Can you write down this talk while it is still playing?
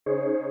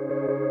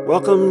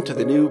Welcome to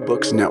the New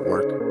Books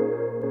Network.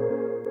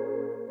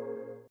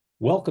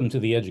 Welcome to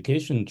the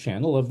education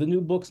channel of the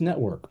New Books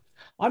Network.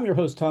 I'm your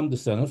host, Tom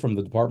DeSena from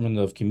the Department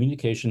of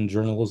Communication,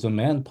 Journalism,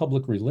 and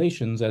Public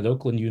Relations at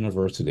Oakland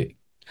University.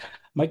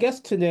 My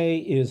guest today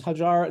is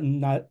Hajar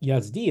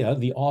Yazdiha,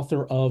 the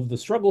author of The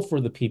Struggle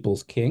for the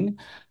People's King: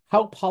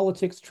 How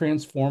Politics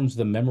Transforms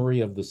the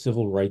Memory of the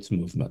Civil Rights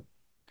Movement.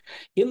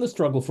 In The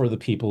Struggle for the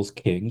People's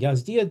King,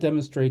 Yazdiha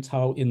demonstrates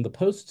how in the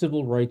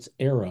post-civil rights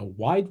era,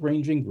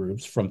 wide-ranging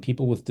groups from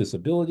people with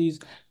disabilities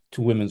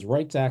to women's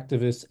rights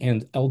activists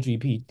and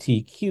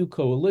LGBTQ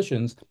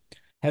coalitions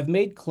have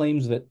made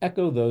claims that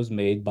echo those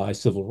made by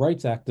civil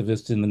rights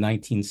activists in the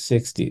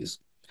 1960s.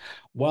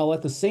 While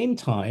at the same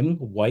time,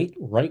 white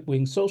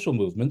right-wing social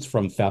movements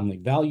from family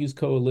values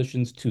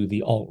coalitions to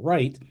the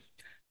alt-right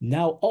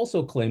now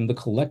also claim the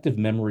collective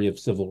memory of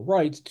civil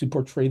rights to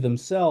portray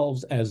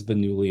themselves as the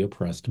newly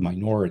oppressed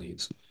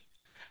minorities.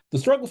 The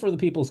Struggle for the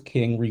People's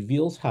King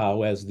reveals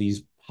how, as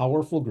these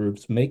powerful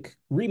groups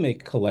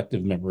remake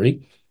collective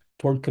memory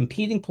toward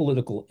competing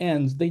political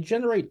ends, they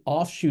generate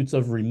offshoots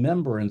of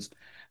remembrance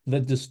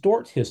that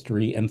distort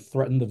history and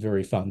threaten the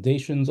very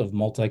foundations of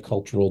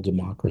multicultural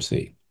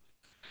democracy.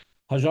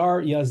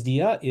 Hajar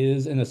Yazdiha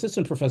is an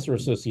assistant professor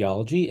of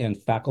sociology and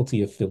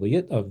faculty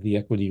affiliate of the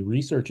Equity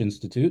Research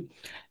Institute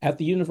at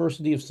the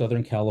University of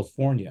Southern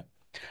California.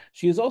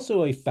 She is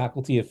also a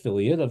faculty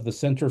affiliate of the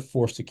Center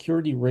for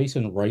Security, Race,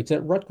 and Rights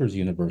at Rutgers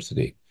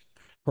University.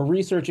 Her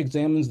research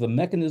examines the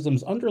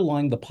mechanisms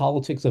underlying the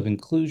politics of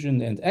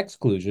inclusion and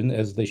exclusion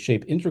as they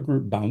shape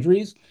intergroup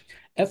boundaries,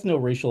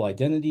 ethno-racial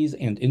identities,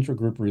 and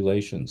intergroup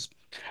relations.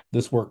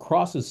 This work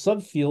crosses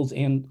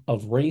subfields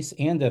of race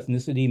and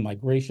ethnicity,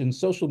 migration,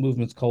 social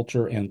movements,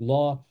 culture, and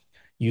law,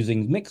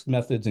 using mixed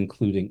methods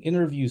including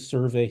interview,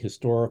 survey,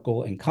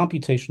 historical, and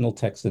computational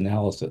text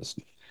analysis.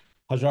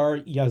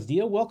 Hajar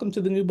Yazdiha, welcome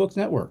to the New Books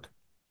Network.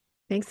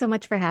 Thanks so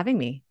much for having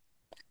me.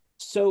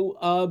 So,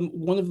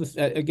 one of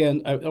the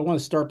again, I want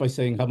to start by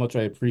saying how much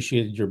I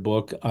appreciated your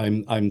book.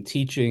 I'm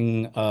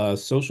teaching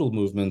social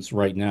movements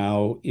right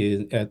now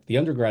at the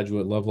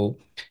undergraduate level,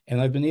 and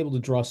I've been able to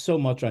draw so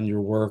much on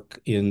your work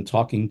in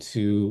talking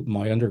to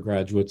my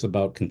undergraduates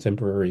about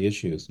contemporary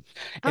issues,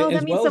 Oh, that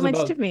as means well so as much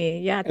to about me.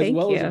 Yeah, thank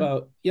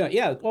you.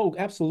 yeah, oh,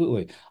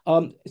 absolutely.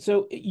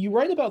 So you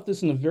write about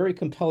this in a very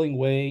compelling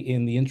way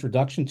in the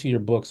introduction to your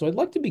book. So I'd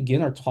like to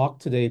begin our talk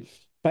today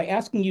by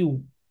asking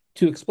you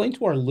to explain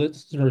to our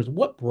listeners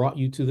what brought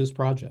you to this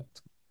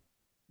project.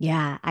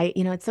 Yeah,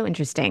 it's so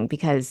interesting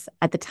because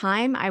at the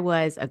time I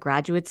was a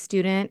graduate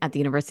student at the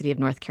University of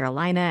North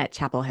Carolina at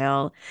Chapel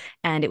Hill,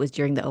 and it was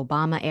during the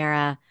Obama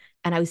era.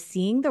 And I was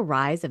seeing the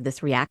rise of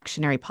this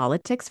reactionary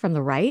politics from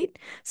the right,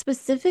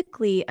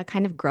 specifically a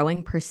kind of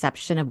growing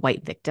perception of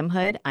white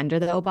victimhood under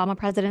the Obama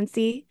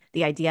presidency.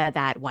 The idea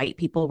that white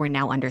people were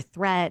now under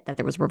threat, that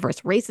there was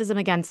reverse racism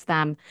against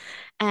them.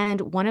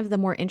 And one of the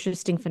more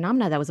interesting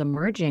phenomena that was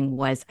emerging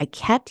was I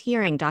kept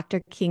hearing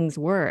Dr. King's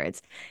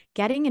words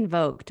getting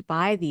invoked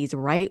by these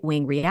right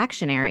wing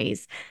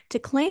reactionaries to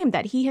claim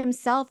that he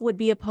himself would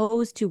be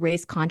opposed to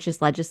race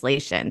conscious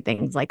legislation,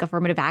 things like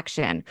affirmative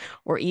action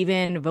or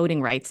even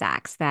voting rights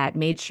acts that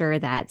made sure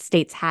that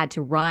states had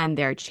to run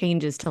their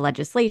changes to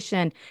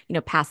legislation,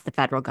 past the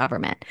federal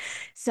government.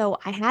 So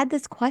I had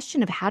this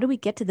question of how do we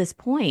get to this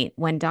point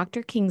when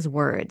Dr. King's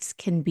words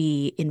can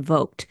be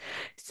invoked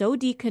so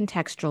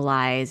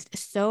decontextualized,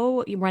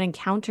 so running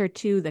counter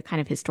to the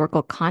kind of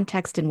historical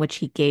context in which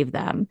he gave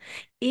them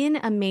in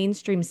a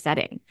mainstream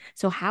setting.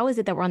 So how is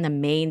it that we're on the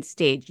main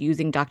stage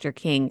using Dr.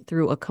 King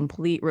through a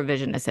complete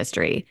revisionist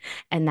history?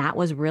 And that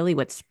was really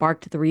what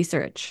sparked the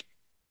research.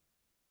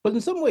 But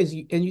in some ways,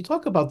 and you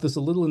talk about this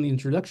a little in the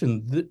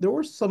introduction, there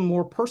were some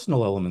more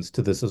personal elements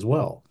to this as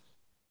well.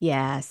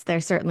 Yes,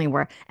 there certainly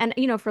were. And,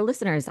 for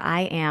listeners,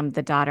 I am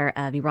the daughter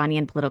of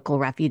Iranian political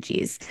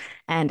refugees,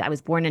 and I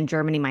was born in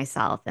Germany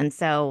myself. And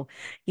so,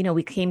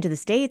 we came to the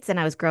States, and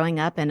I was growing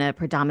up in a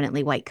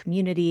predominantly white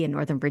community in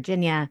Northern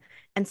Virginia.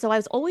 And so I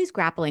was always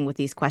grappling with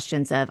these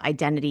questions of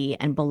identity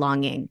and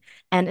belonging,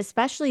 and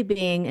especially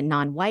being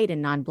non-white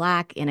and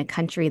non-black in a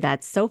country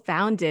that's so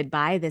founded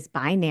by this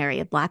binary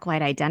of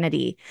black-white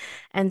identity.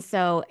 And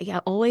so,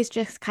 yeah, always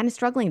just kind of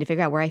struggling to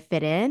figure out where I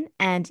fit in.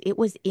 And it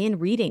was in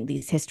reading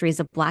these histories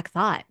of Black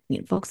thought,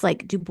 folks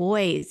like Du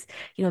Bois,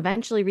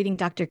 eventually reading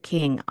Dr.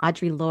 King,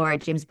 Audre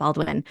Lorde, James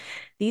Baldwin.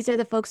 These are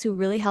the folks who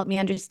really helped me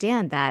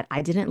understand that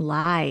I didn't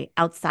lie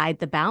outside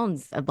the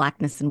bounds of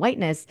Blackness and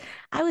whiteness.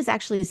 I was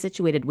actually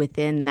situated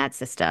within that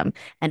system,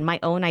 and my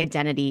own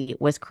identity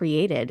was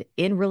created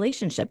in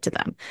relationship to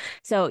them.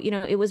 So,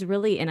 it was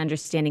really in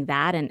understanding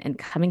that and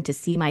coming to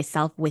see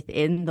myself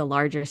within the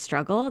larger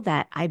struggle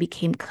that I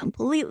became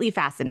completely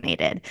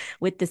fascinated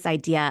with this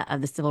idea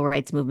of the civil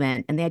rights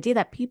movement and the idea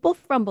that people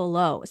from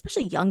below,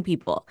 especially young young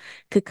people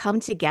could come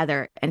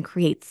together and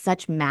create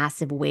such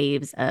massive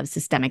waves of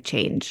systemic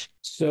change?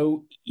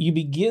 So you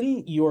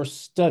begin your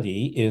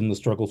study in The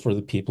Struggle for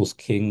the People's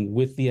King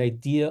with the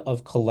idea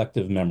of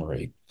collective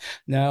memory.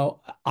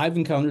 Now, I've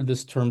encountered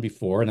this term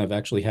before, and I've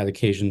actually had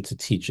occasion to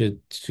teach it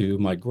to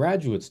my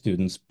graduate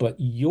students, but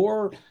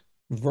your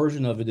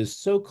version of it is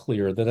so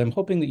clear that I'm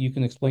hoping that you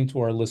can explain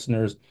to our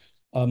listeners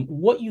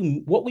what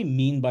we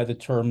mean by the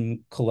term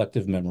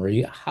collective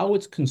memory, how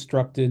it's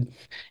constructed,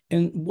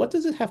 and what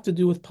does it have to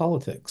do with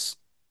politics?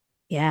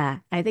 Yeah,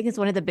 I think it's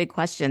one of the big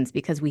questions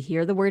because we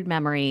hear the word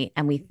memory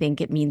and we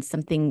think it means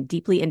something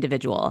deeply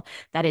individual,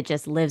 that it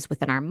just lives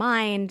within our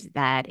mind,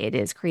 that it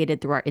is created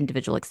through our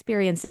individual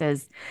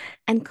experiences.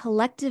 And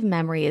collective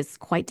memory is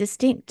quite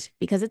distinct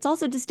because it's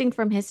also distinct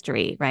from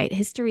history, right?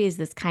 History is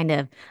this kind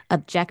of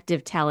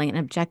objective telling, and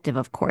objective,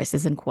 of course,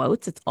 is in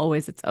quotes. It's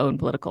always its own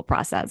political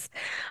process.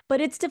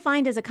 But it's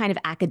defined as a kind of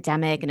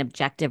academic and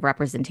objective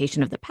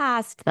representation of the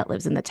past that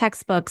lives in the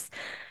textbooks.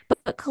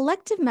 But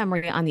collective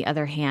memory, on the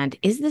other hand,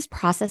 is this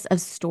process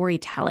of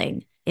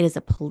storytelling. It is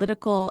a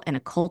political and a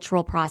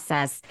cultural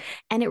process,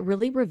 and it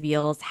really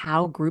reveals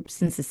how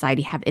groups in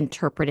society have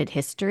interpreted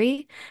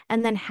history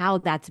and then how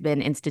that's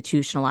been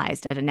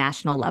institutionalized at a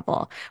national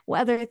level,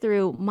 whether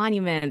through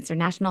monuments or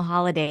national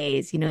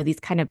holidays, these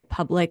kind of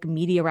public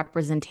media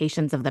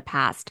representations of the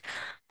past.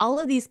 All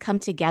of these come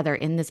together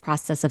in this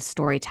process of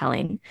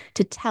storytelling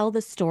to tell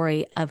the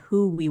story of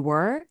who we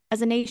were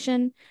as a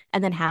nation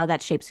and then how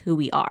that shapes who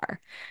we are.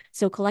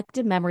 So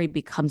collective memory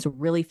becomes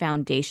really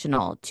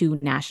foundational to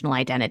national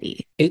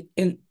identity.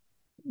 And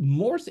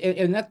more,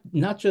 and that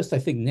not just, I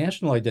think,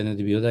 national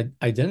identity, but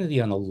identity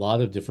on a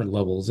lot of different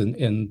levels.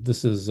 And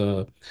this is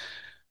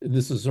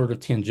sort of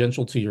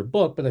tangential to your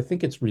book, but I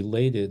think it's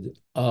related.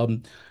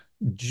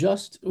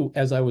 Just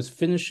as I was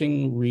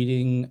finishing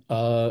reading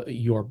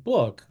your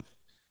book,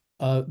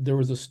 there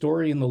was a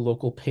story in the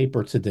local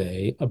paper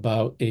today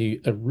about a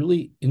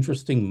really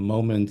interesting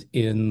moment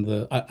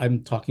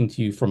I'm talking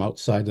to you from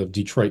outside of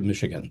Detroit,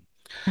 Michigan.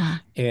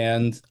 Ah.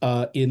 And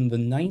in the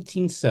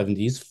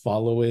 1970s,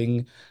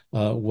 following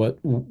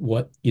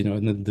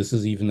and this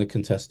is even a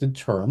contested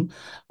term,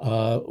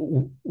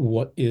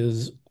 what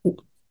is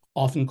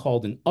often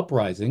called an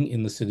uprising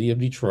in the city of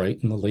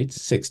Detroit in the late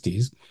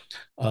 60s,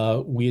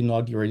 we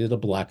inaugurated a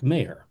Black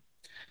mayor.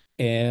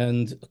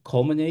 And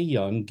Coleman A.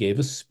 Young gave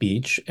a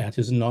speech at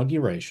his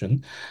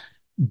inauguration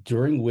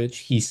during which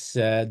he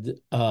said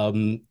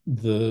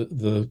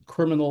the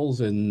criminals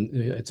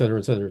and et cetera,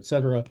 et cetera, et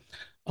cetera,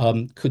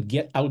 could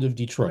get out of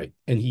Detroit.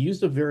 And he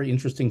used a very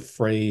interesting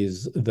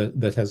phrase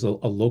that has a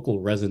local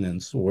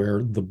resonance,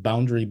 where the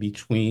boundary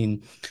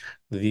between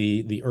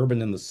the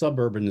urban and the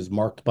suburban is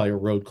marked by a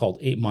road called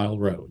 8 Mile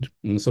Road.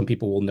 And some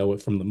people will know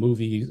it from the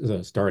movie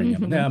starring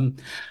Eminem.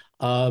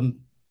 Um,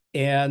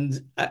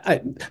 and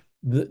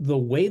the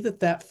way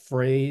that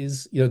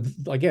phrase,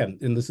 again,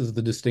 and this is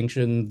the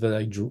distinction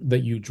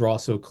that you draw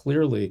so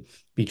clearly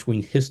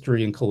between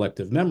history and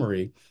collective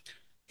memory.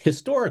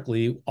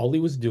 Historically, all he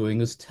was doing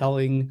is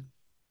telling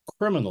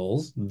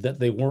criminals that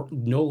they weren't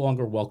no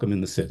longer welcome in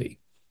the city.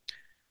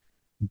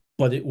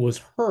 But it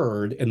was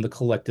heard, and the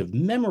collective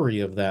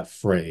memory of that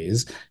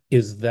phrase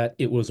is that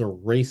it was a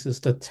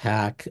racist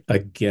attack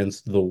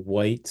against the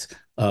white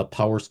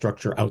power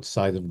structure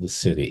outside of the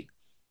city.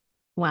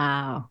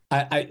 Wow.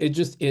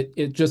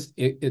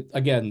 It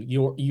again,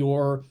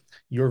 your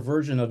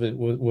version of it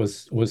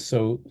was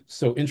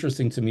so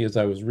interesting to me as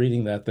I was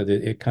reading that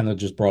it kind of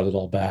just brought it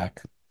all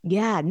back.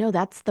 Yeah, no,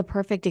 that's the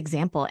perfect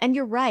example. And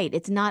you're right.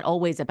 It's not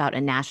always about a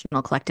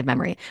national collective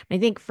memory. I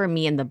think for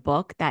me in the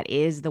book, that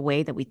is the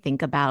way that we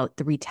think about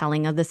the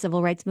retelling of the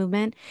civil rights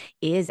movement,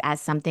 is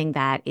as something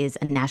that is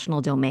a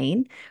national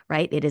domain,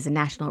 right? It is a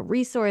national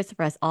resource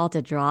for us all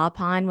to draw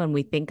upon when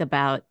we think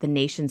about the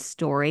nation's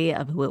story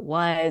of who it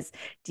was,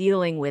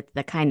 dealing with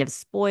the kind of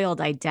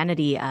spoiled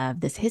identity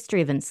of this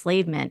history of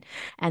enslavement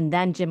and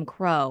then Jim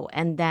Crow,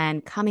 and then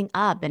coming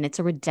up, and it's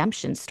a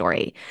redemption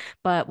story.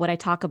 But what I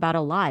talk about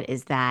a lot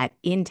is that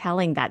in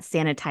telling that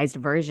sanitized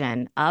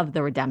version of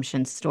the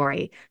redemption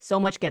story,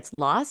 so much gets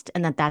lost,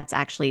 and that's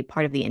actually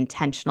part of the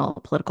intentional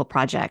political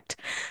project.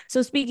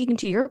 So, speaking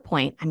to your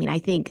point, I mean, I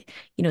think,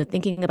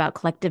 thinking about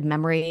collective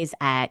memories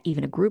at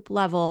even a group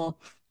level,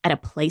 at a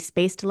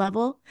place-based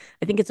level,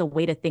 I think it's a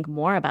way to think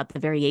more about the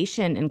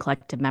variation in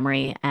collective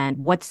memory and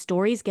what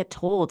stories get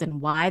told and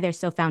why they're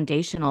so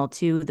foundational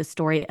to the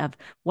story of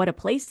what a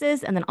place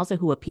is and then also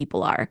who a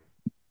people are.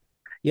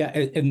 Yeah,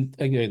 and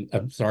again,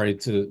 I'm sorry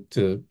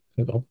to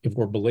if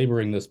we're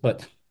belaboring this,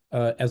 but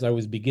as I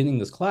was beginning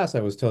this class,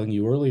 I was telling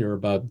you earlier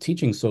about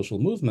teaching social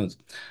movements.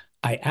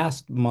 I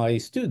asked my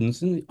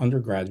students and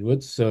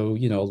undergraduates, so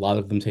a lot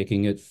of them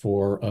taking it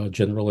for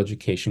general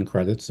education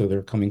credits, so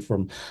they're coming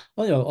from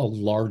a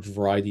large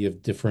variety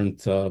of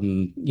different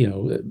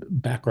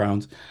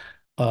backgrounds.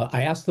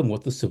 I asked them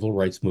what the civil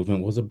rights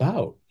movement was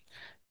about,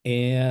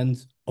 and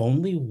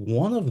only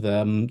one of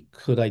them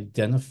could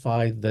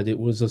identify that it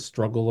was a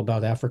struggle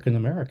about African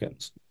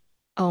Americans.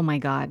 Oh my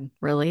God,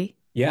 really?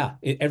 Yeah,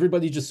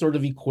 everybody just sort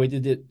of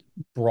equated it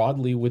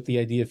broadly with the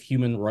idea of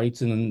human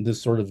rights in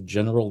this sort of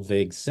general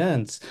vague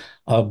sense.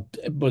 But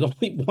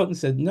only one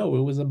said no,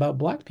 it was about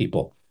Black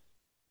people.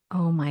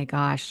 Oh my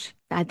gosh.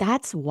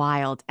 That's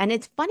wild. And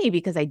it's funny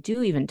because I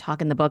do even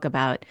talk in the book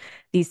about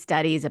these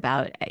studies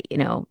about,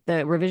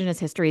 the revisionist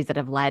histories that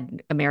have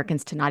led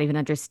Americans to not even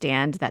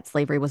understand that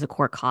slavery was a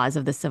core cause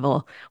of the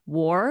Civil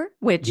War,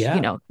 which,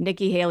 Yeah,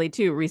 Nikki Haley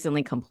too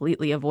recently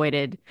completely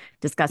avoided yeah,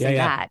 discussing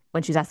yeah. that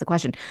when she's asked the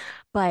question.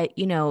 But,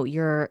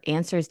 your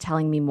answer is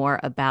telling me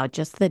more about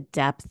just the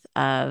depth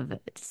of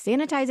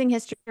sanitizing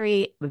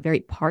history,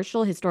 very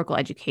partial historical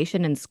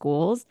education in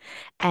schools,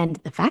 and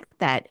the fact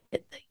that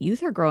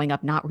youth are growing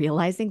up not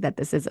realizing that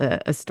this is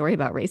a story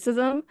about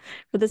racism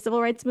for the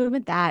civil rights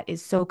movement. That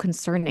is so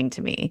concerning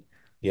to me.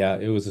 Yeah,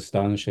 it was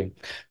astonishing.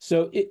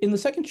 So, in the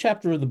second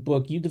chapter of the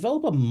book, you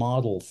develop a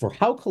model for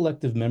how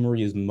collective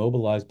memory is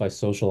mobilized by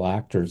social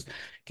actors.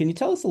 Can you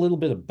tell us a little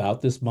bit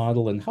about this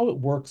model and how it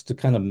works to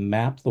kind of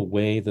map the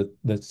way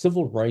that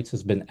civil rights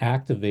has been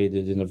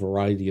activated in a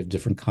variety of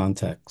different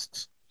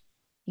contexts?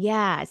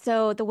 Yeah.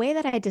 So the way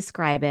that I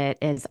describe it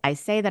is I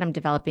say that I'm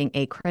developing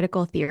a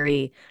critical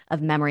theory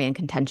of memory and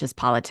contentious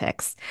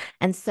politics.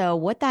 And so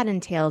what that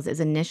entails is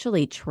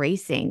initially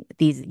tracing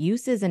these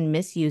uses and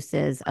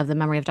misuses of the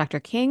memory of Dr.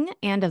 King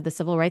and of the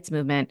civil rights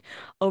movement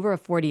over a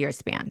 40-year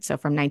span. So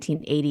from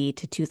 1980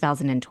 to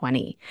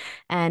 2020.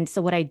 And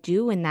so what I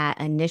do in that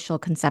initial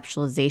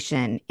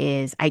conceptualization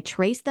is I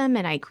trace them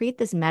and I create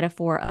this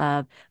metaphor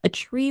of a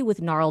tree with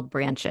gnarled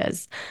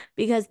branches,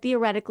 because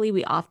theoretically,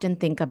 we often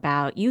think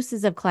about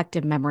uses of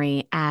collective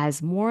memory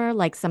as more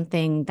like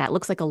something that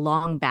looks like a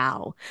long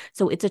bow.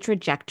 So it's a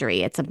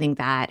trajectory. It's something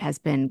that has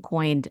been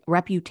coined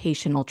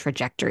reputational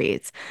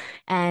trajectories.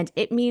 And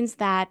it means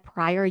that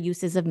prior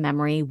uses of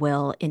memory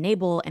will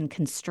enable and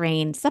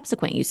constrain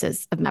subsequent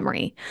uses of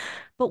memory.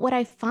 But what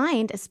I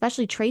find,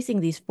 especially tracing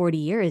these 40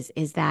 years,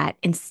 is that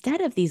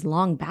instead of these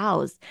long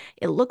boughs,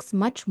 it looks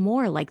much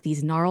more like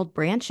these gnarled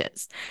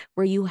branches,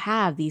 where you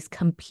have these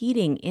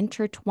competing,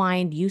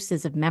 intertwined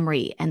uses of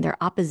memory, and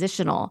they're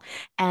oppositional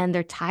and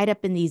they're tied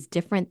up in these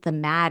different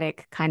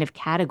thematic kind of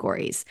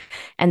categories.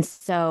 And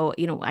so,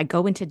 I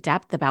go into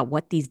depth about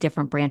what these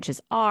different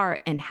branches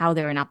are and how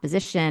they're in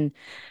opposition,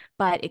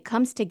 but it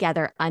comes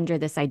together under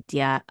this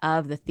idea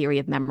of the theory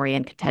of memory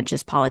and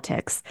contentious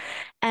politics.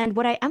 And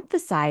what I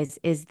emphasize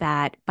is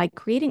that by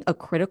creating a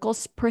critical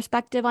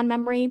perspective on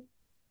memory,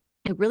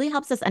 it really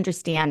helps us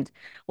understand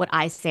what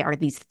I say are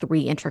these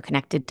three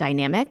interconnected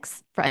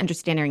dynamics for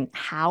understanding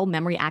how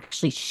memory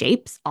actually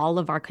shapes all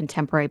of our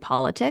contemporary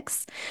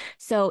politics.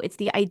 So it's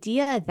the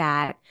idea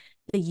that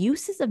the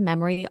uses of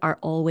memory are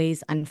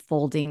always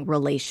unfolding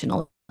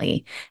relationally.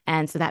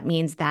 And so that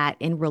means that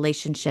in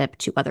relationship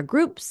to other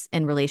groups,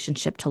 in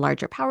relationship to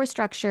larger power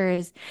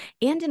structures,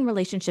 and in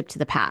relationship to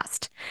the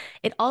past.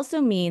 It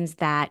also means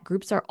that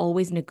groups are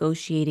always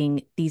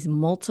negotiating these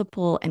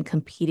multiple and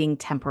competing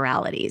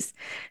temporalities.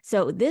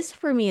 So this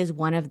for me is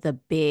one of the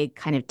big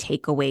kind of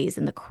takeaways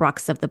and the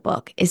crux of the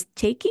book is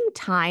taking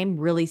time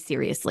really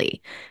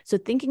seriously. So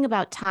thinking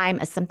about time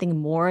as something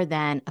more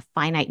than a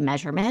finite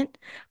measurement,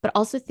 but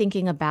also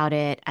thinking about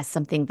it as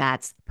something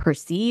that's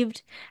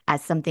perceived,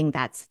 as something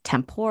that's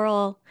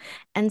temporal.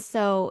 And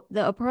so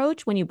the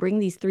approach when you bring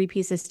these three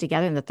pieces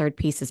together, and the third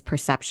piece is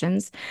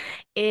perceptions,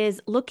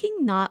 is looking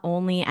not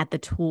only at the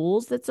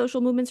tools that social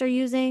movements are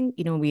using,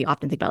 we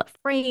often think about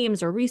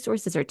frames or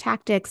resources or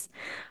tactics,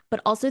 but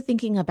also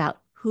thinking about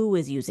who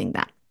is using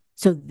them.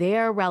 So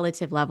their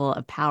relative level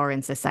of power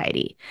in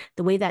society,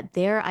 the way that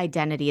their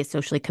identity is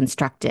socially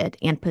constructed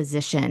and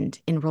positioned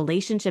in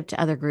relationship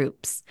to other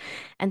groups.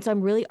 And so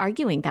I'm really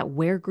arguing that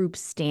where groups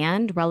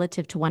stand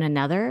relative to one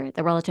another,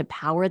 the relative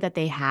power that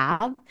they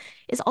have,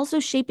 is also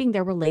shaping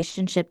their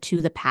relationship to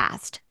the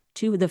past,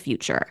 to the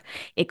future.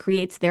 It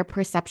creates their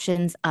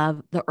perceptions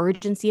of the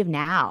urgency of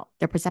now,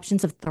 their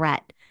perceptions of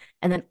threat,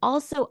 and then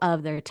also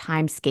of their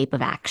timescape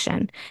of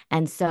action.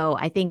 And so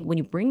I think when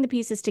you bring the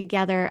pieces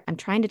together, I'm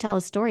trying to tell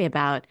a story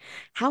about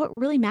how it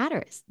really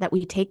matters that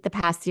we take the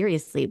past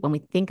seriously when we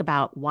think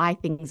about why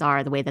things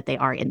are the way that they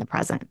are in the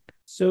present.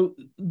 So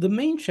the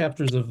main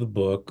chapters of the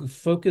book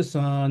focus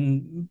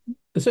on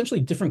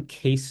essentially different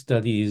case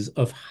studies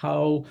of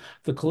how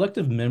the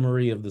collective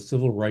memory of the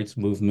civil rights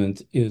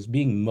movement is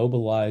being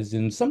mobilized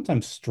in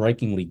sometimes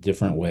strikingly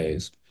different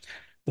ways.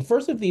 The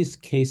first of these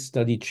case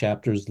study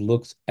chapters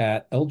looks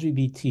at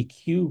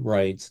LGBTQ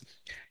rights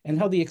and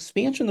how the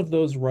expansion of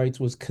those rights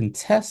was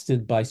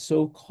contested by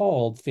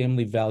so-called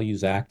family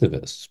values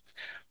activists.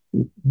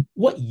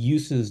 What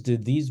uses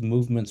did these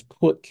movements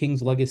put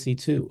King's legacy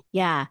to?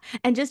 Yeah.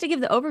 And just to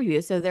give the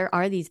overview, so there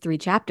are these three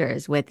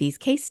chapters with these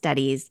case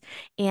studies.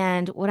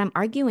 And what I'm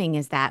arguing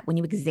is that when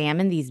you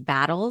examine these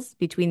battles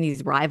between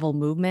these rival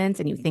movements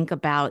and you think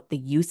about the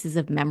uses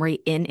of memory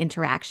in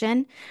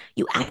interaction,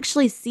 you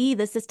actually see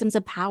the systems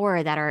of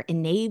power that are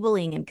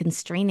enabling and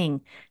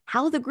constraining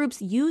how the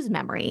groups use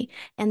memory.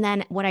 And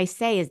then what I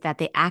say is that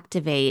they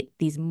activate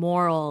these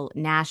moral,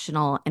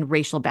 national, and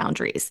racial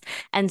boundaries.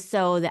 And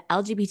so the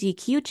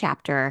LGBTQ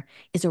chapter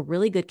is a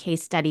really good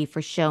case study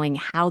for showing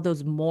how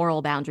those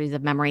moral boundaries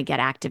of memory get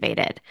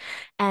activated.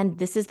 And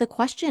this is the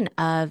question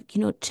of,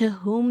 to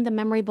whom the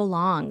memory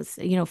belongs,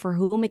 for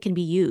whom it can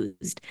be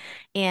used.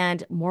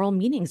 And moral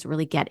meanings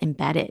really get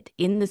embedded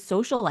in the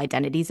social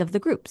identities of the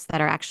groups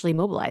that are actually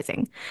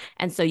mobilizing.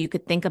 And so you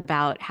could think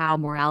about how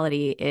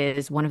morality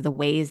is one of the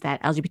ways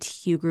that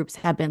LGBTQ groups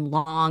have been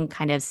long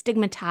kind of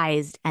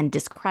stigmatized and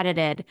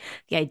discredited,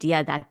 the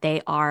idea that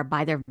they are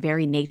by their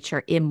very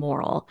nature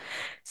immoral.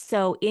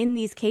 So in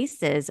these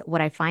cases, what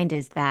I find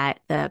is that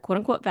the quote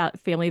unquote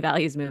family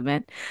values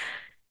movement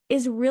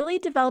is really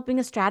developing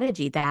a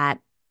strategy that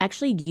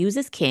actually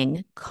uses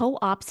King,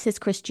 co-opts his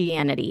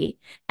Christianity,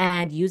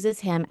 and uses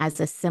him as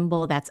a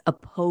symbol that's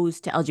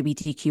opposed to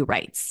LGBTQ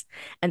rights.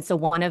 And so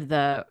one of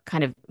the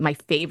kind of my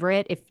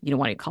favorite, if you don't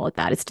want to call it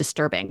that, it's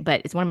disturbing, but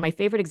it's one of my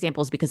favorite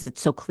examples because it's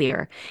so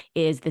clear,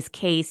 is this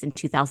case in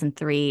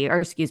 2003, or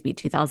excuse me,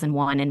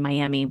 2001 in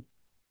Miami.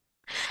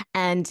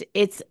 And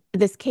it's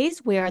this case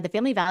where the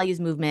family values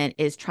movement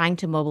is trying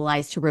to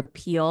mobilize to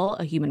repeal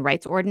a human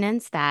rights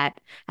ordinance that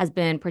has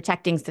been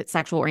protecting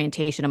sexual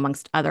orientation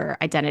amongst other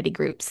identity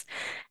groups.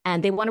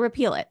 And they want to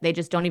repeal it. They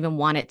just don't even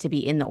want it to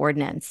be in the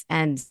ordinance.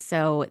 And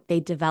so they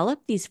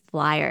develop these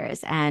flyers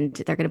and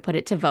they're going to put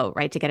it to vote,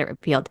 right, to get it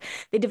repealed.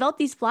 They develop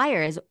these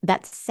flyers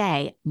that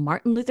say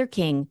Martin Luther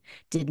King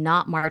did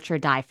not march or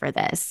die for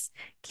this.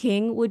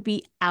 King would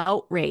be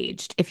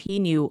outraged if he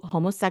knew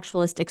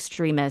homosexualist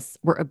extremists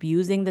were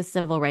abusing the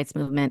civil rights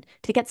movement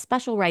to get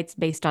special rights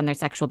based on their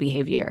sexual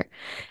behavior.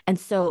 And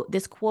so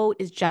this quote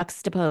is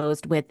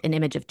juxtaposed with an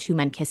image of two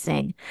men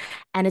kissing.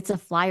 And it's a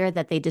flyer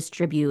that they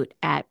distribute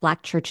at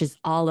Black churches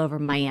all over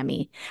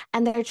Miami.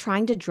 And they're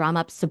trying to drum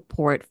up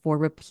support for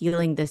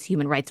repealing this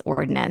human rights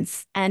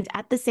ordinance. And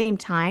at the same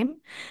time,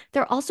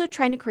 they're also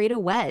trying to create a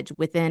wedge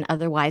within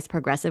otherwise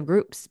progressive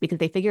groups because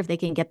they figure if they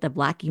can get the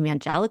Black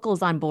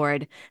evangelicals on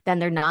board, then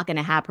they're not going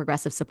to have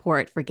progressive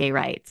support for gay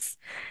rights.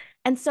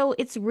 And so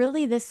it's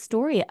really this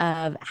story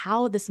of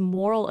how this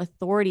moral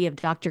authority of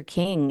Dr.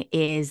 King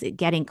is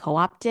getting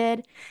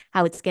co-opted,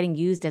 how it's getting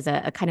used as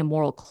a kind of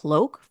moral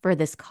cloak for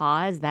this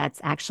cause that's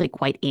actually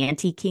quite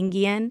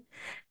anti-Kingian.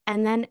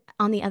 And then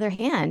on the other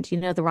hand,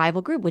 the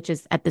rival group, which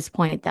is at this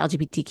point the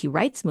LGBTQ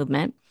rights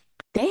movement,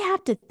 they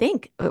have to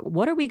think,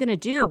 what are we going to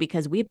do?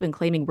 Because we've been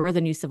claiming we're the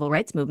new civil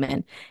rights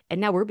movement, and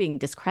now we're being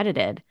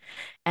discredited.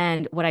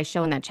 And what I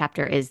show in that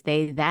chapter is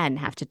they then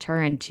have to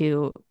turn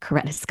to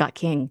Coretta Scott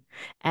King.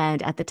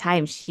 And at the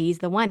time, she's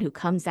the one who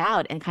comes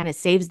out and kind of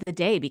saves the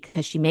day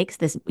because she makes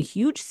this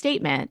huge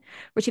statement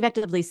where she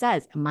effectively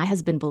says, my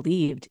husband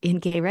believed in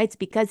gay rights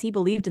because he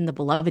believed in the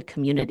beloved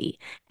community,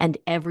 and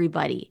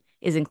everybody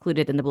is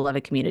included in the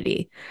beloved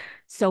community.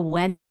 So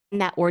when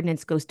that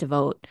ordinance goes to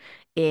vote,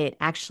 it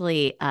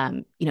actually,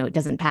 it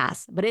doesn't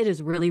pass, but it is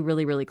really,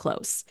 really, really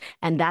close.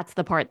 And that's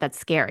the part that's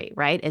scary,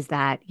 right? Is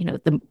that,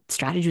 the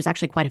strategy was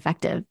actually quite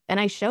effective. And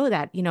I show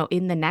that,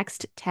 in the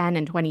next 10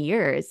 and 20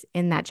 years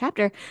in that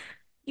chapter,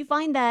 you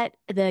find that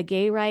the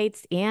gay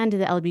rights and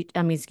the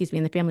and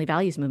the family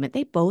values movement,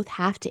 they both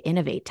have to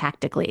innovate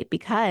tactically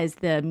because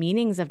the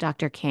meanings of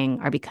Dr.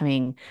 King are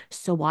becoming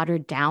so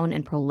watered down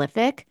and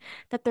prolific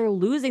that they're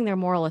losing their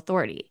moral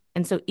authority.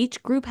 And so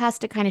each group has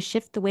to kind of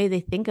shift the way they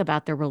think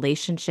about their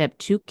relationship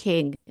to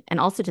King and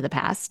also to the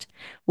past,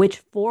 which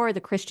for the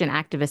Christian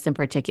activists in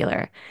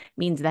particular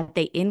means that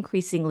they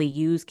increasingly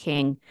use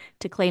King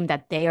to claim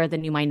that they are the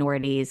new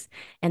minorities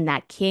and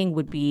that King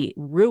would be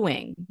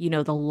ruining,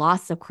 the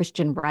loss of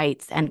Christian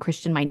rights and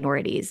Christian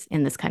minorities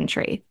in this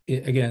country.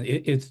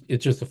 It's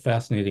just a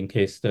fascinating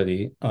case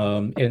study.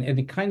 And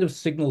it kind of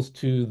signals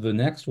to the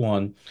next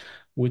one,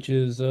 which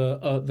is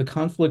the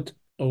conflict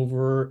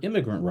over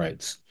immigrant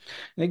rights.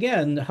 And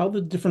again, how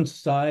the different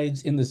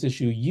sides in this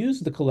issue use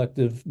the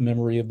collective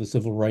memory of the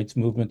civil rights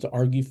movement to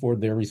argue for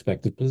their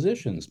respective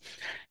positions.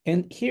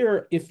 And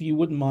here, if you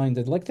wouldn't mind,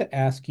 I'd like to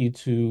ask you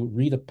to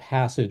read a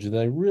passage that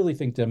I really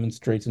think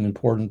demonstrates an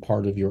important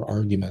part of your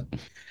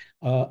argument.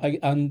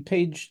 On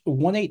page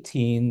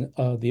 118,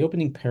 the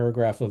opening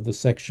paragraph of the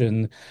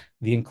section,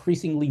 The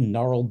Increasingly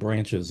Gnarled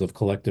Branches of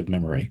Collective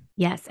Memory.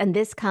 Yes, and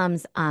this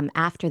comes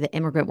after the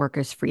immigrant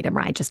workers' freedom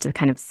ride, just to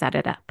kind of set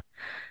it up.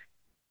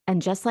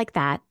 And just like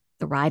that,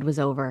 the ride was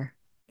over.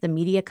 The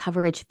media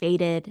coverage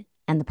faded,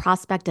 and the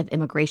prospect of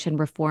immigration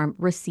reform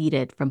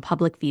receded from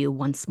public view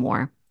once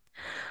more.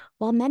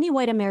 While many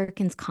white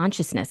Americans'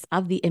 consciousness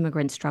of the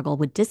immigrant struggle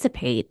would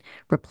dissipate,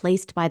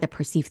 replaced by the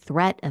perceived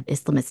threat of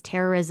Islamist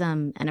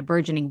terrorism and a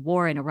burgeoning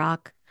war in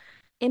Iraq,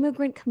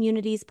 immigrant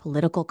communities'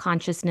 political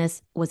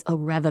consciousness was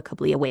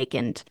irrevocably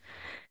awakened.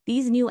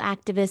 These new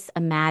activists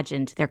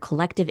imagined their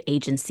collective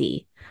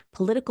agency,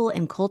 political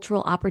and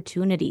cultural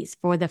opportunities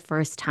for the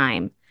first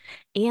time,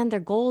 and their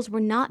goals were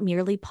not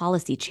merely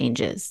policy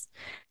changes.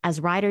 As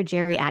writer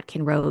Jerry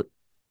Atkin wrote,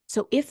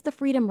 "So if the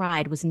Freedom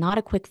Ride was not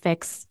a quick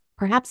fix,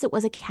 perhaps it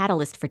was a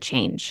catalyst for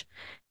change.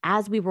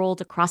 As we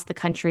rolled across the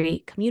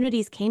country,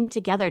 communities came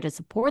together to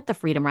support the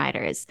Freedom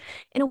Riders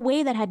in a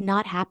way that had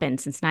not happened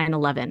since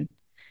 9/11.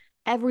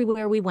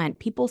 Everywhere we went,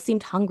 people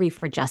seemed hungry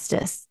for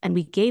justice, and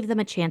we gave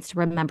them a chance to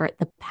remember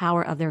the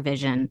power of their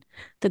vision,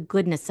 the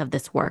goodness of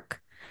this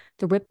work.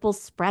 The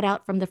ripples spread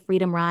out from the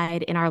Freedom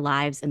Ride in our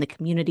lives and the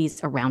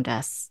communities around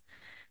us.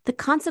 The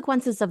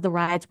consequences of the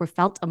rides were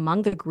felt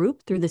among the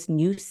group through this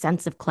new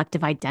sense of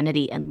collective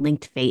identity and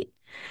linked fate.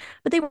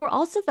 But they were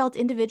also felt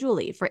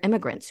individually for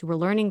immigrants who were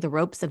learning the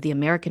ropes of the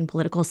American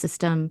political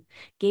system,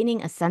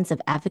 gaining a sense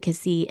of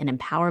efficacy and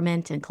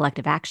empowerment and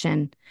collective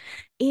action,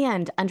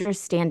 and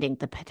understanding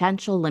the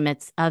potential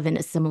limits of an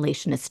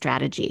assimilationist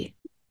strategy.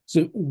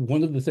 So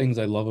one of the things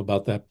I love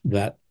about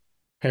that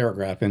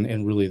paragraph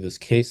and really this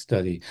case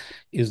study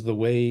is the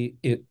way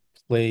it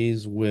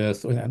plays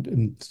with,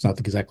 and it's not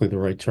exactly the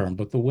right term,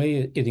 but the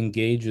way it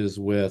engages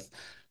with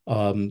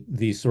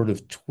these sort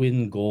of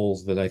twin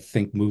goals that I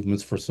think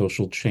movements for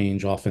social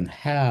change often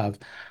have.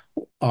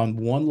 On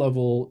one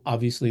level,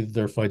 obviously,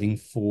 they're fighting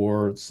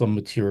for some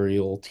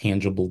material,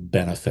 tangible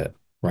benefit,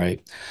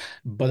 right?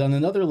 But on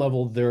another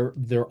level,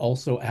 they're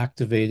also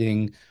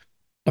activating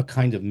a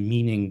kind of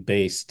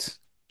meaning-based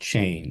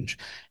change.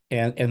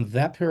 And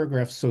that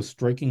paragraph so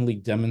strikingly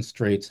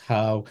demonstrates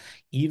how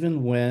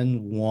even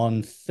when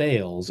one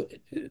fails,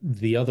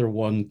 the other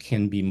one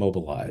can be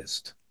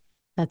mobilized.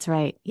 That's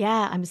right.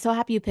 Yeah, I'm so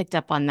happy you picked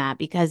up on that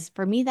because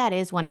for me, that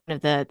is one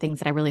of the things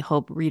that I really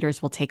hope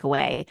readers will take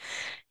away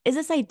is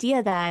this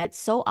idea that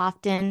so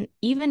often,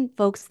 even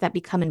folks that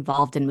become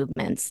involved in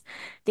movements,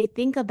 they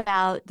think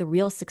about the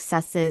real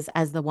successes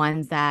as the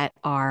ones that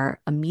are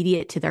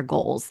immediate to their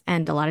goals.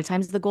 And a lot of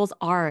times the goals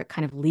are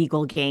kind of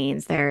legal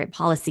gains, they're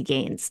policy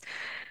gains.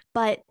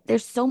 But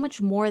there's so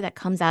much more that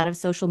comes out of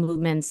social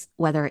movements,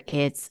 whether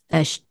it's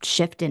a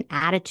shift in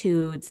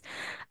attitudes,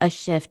 a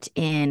shift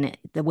in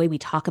the way we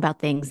talk about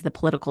things, the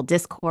political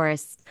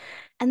discourse,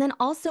 and then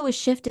also a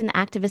shift in the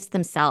activists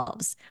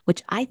themselves,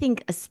 which I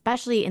think,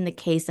 especially in the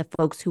case of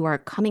folks who are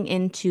coming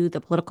into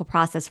the political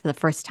process for the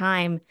first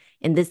time,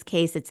 in this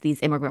case, it's these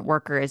immigrant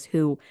workers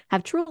who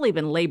have truly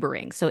been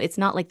laboring. So it's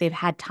not like they've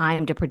had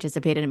time to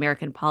participate in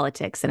American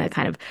politics in a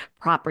kind of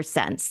proper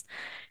sense.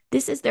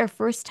 This is their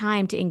first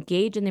time to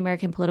engage in the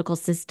American political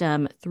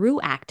system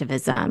through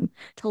activism,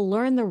 to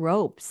learn the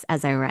ropes,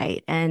 as I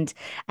write. And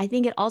I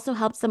think it also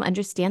helps them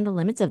understand the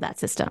limits of that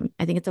system.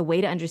 I think it's a way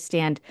to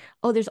understand,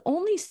 oh, there's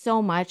only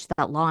so much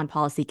that law and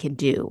policy can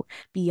do.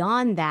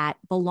 Beyond that,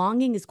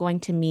 belonging is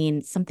going to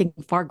mean something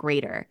far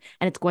greater.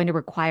 And it's going to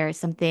require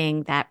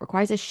something that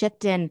requires a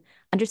shift in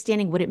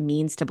understanding what it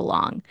means to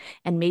belong.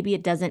 And maybe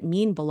it doesn't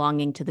mean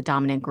belonging to the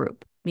dominant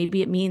group.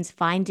 Maybe it means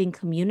finding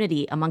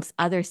community amongst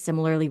other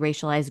similarly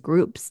racialized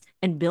groups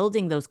and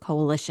building those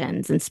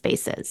coalitions and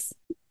spaces.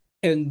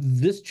 And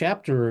this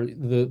chapter,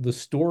 the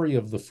story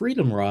of the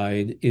Freedom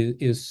Ride,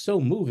 is so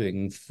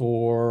moving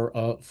for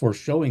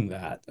showing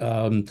that.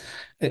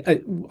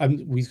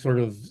 We sort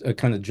of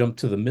kind of jumped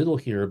to the middle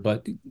here,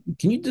 but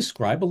can you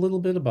describe a little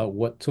bit about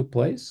what took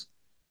place?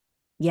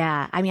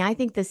 Yeah, I mean, I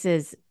think this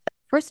is,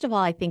 first of all,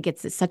 I think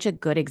it's such a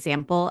good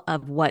example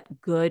of what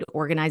good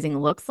organizing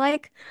looks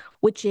like,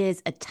 which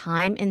is a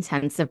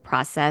time-intensive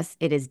process.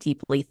 It is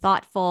deeply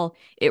thoughtful.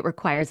 It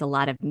requires a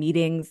lot of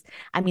meetings.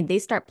 I mean, they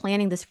start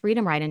planning this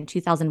Freedom Ride in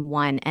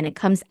 2001, and it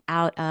comes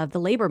out of the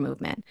labor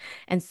movement.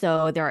 And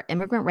so there are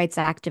immigrant rights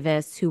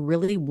activists who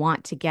really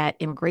want to get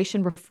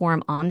immigration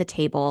reform on the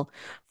table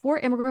for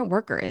immigrant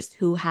workers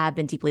who have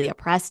been deeply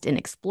oppressed and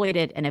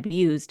exploited and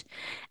abused.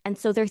 And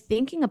so they're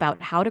thinking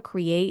about how to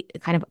create a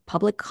kind of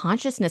public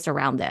consciousness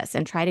around this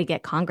and try to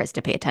get Congress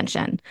to pay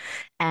attention.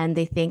 And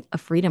they think a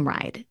freedom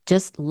ride,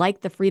 just like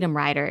the Freedom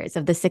Riders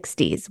of the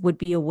 60s, would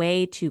be a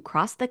way to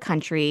cross the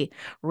country,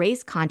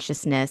 raise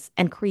consciousness,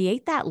 and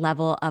create that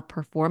level of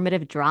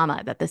performative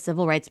drama that the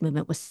civil rights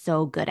movement was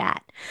so good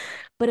at.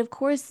 But of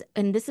course,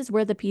 and this is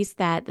where the piece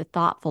that the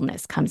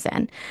thoughtfulness comes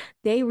in,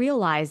 they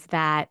realize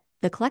that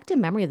the collective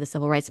memory of the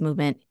civil rights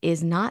movement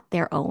is not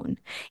their own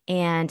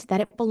and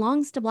that it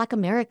belongs to Black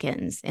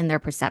Americans in their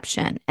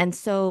perception. And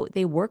so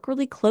they work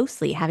really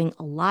closely, having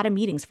a lot of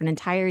meetings for an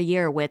entire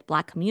year with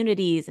Black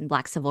communities and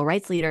Black civil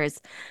rights leaders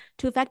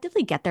to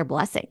effectively get their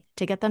blessing,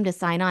 to get them to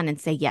sign on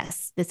and say,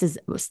 yes, this is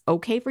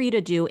okay for you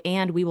to do,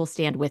 and we will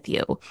stand with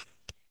you.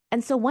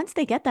 And so once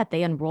they get that,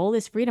 they enroll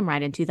this Freedom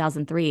Ride in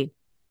 2003.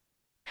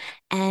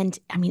 And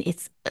I mean,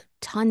 it's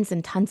tons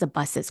and tons of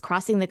buses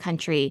crossing the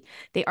country.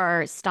 They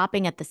are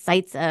stopping at the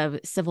sites of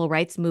civil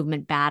rights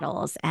movement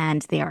battles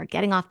and they are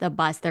getting off the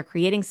bus. They're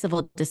creating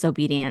civil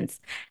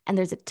disobedience. And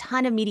there's a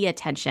ton of media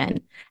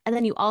attention. And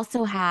then you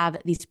also have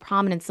these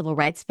prominent civil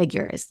rights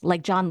figures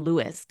like John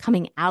Lewis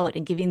coming out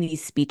and giving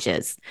these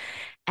speeches.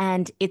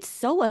 And it's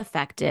so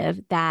effective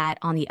that,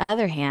 on the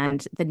other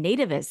hand, the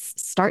nativists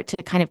start to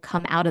kind of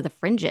come out of the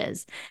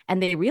fringes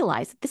and they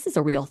realize that this is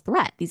a real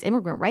threat. These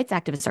immigrant rights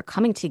activists are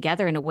coming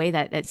together in a way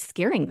that's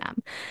scaring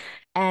them.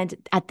 And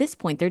at this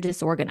point, they're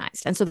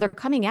disorganized. And so they're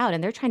coming out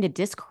and they're trying to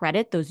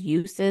discredit those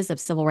uses of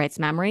civil rights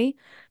memory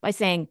by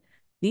saying,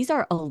 these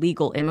are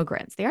illegal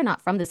immigrants. They are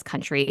not from this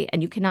country.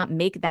 And you cannot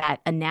make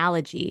that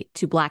analogy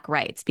to Black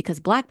rights because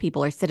Black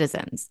people are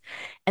citizens.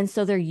 And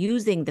so they're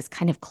using this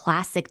kind of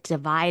classic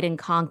divide and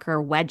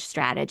conquer wedge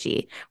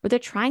strategy where they're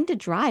trying to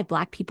drive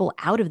Black people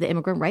out of the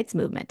immigrant rights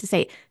movement to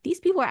say, these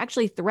people are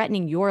actually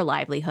threatening your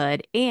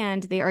livelihood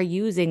and they are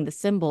using the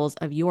symbols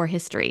of your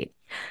history.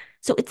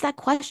 So it's that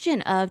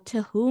question of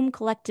to whom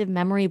collective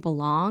memory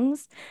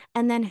belongs,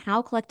 and then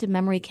how collective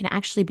memory can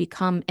actually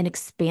become an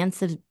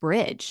expansive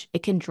bridge.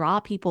 It can draw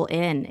people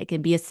in, it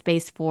can be a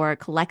space for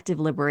collective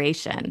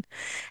liberation.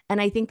 And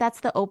I think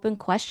that's the open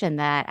question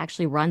that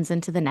actually runs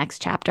into the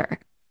next chapter.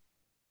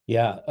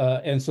 Yeah,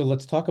 and so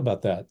let's talk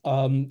about that.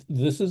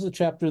 This is a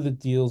chapter that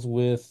deals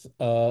with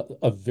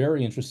a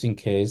very interesting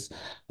case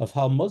of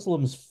how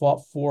Muslims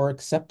fought for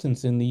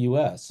acceptance in the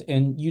US.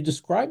 And you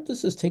described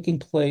this as taking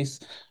place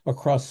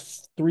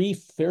across three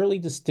fairly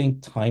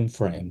distinct time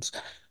frames.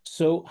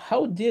 So,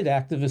 how did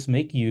activists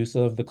make use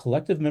of the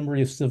collective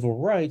memory of civil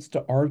rights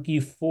to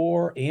argue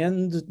for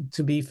and,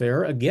 to be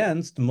fair,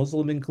 against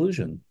Muslim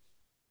inclusion?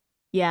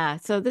 Yeah,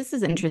 so this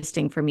is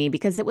interesting for me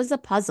because it was a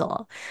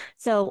puzzle.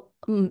 So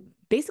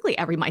basically,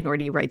 every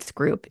minority rights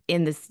group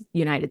in this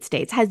United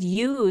States has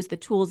used the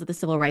tools of the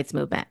civil rights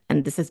movement.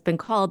 And this has been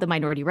called the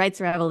minority rights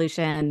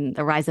revolution,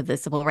 the rise of the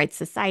civil rights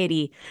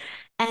society.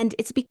 And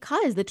it's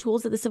because the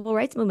tools of the civil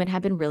rights movement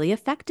have been really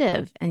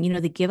effective. And,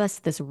 they give us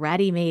this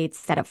ready-made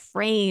set of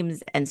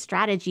frames and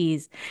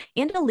strategies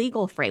and a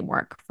legal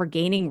framework for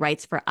gaining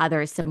rights for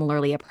other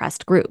similarly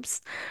oppressed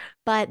groups.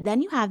 But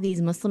then you have these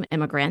Muslim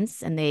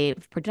immigrants, and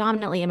they've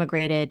predominantly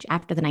immigrated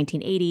after the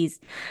 1980s,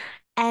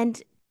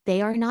 and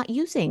they are not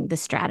using the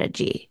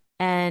strategy.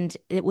 And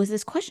it was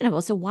this question of,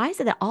 well, so why is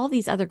it that all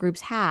these other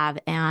groups have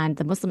and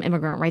the Muslim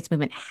immigrant rights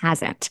movement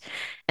hasn't?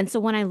 And so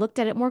when I looked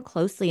at it more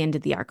closely and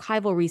did the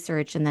archival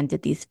research and then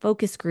did these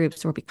focus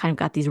groups where we kind of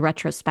got these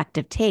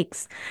retrospective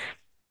takes,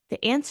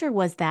 the answer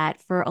was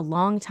that for a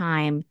long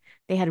time,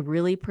 they had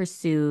really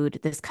pursued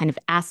this kind of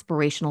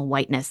aspirational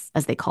whiteness,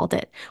 as they called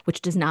it,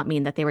 which does not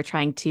mean that they were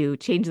trying to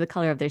change the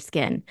color of their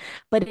skin.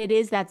 But it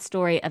is that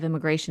story of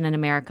immigration in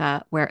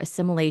America where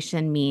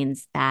assimilation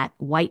means that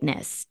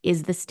whiteness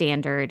is the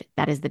standard,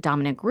 that is the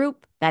dominant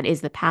group, that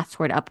is the path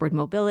toward upward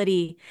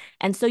mobility.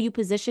 And so you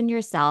position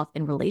yourself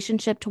in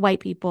relationship to white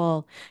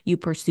people, you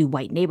pursue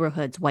white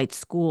neighborhoods, white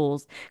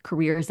schools,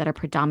 careers that are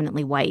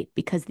predominantly white,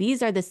 because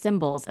these are the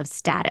symbols of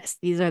status.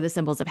 These are the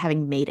symbols of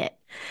having made it.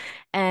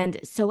 And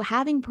so,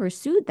 having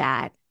pursued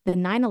that, the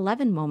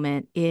 9/11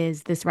 moment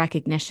is this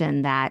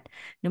recognition that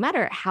no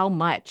matter how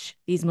much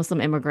these Muslim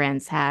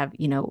immigrants have,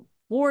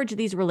 forged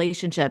these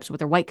relationships with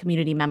their white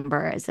community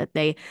members, that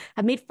they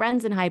have made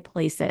friends in high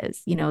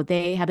places,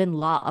 they have been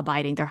law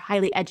abiding, they're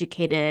highly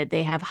educated,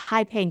 they have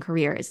high paying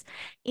careers.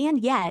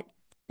 And yet,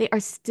 they are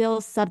still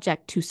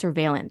subject to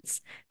surveillance.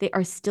 They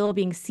are still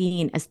being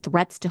seen as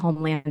threats to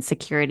homeland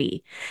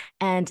security.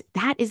 And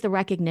that is the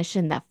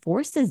recognition that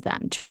forces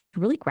them to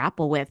really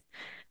grapple with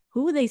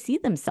who they see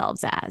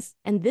themselves as.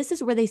 And this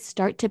is where they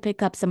start to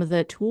pick up some of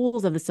the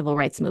tools of the civil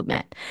rights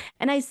movement.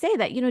 And I say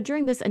that,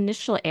 during this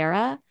initial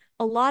era,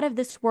 a lot of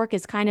this work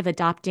is kind of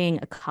adopting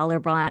a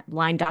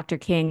colorblind Dr.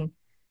 King,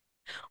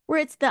 where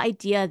it's the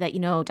idea that,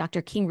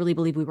 Dr. King really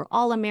believed we were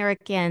all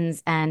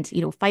Americans and,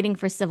 fighting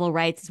for civil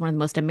rights is one of the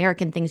most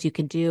American things you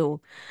can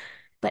do.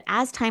 But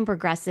as time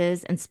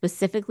progresses, and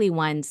specifically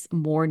once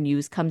more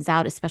news comes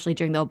out, especially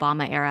during the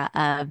Obama era,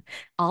 of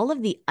all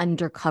of the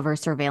undercover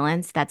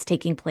surveillance that's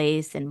taking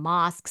place in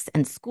mosques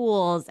and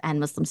schools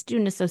and Muslim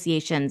student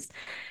associations,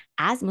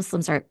 as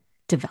Muslims are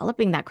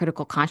developing that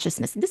critical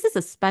consciousness. This is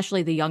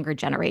especially the younger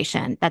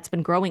generation that's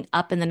been growing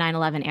up in the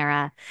 9/11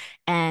 era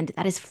and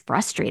that is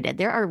frustrated.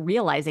 They are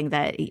realizing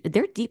that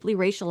they're deeply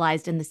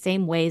racialized in the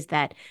same ways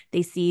that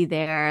they see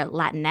their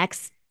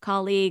Latinx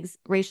colleagues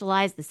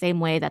racialized, the same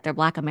way that their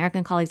Black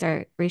American colleagues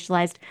are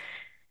racialized.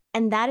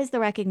 And that is the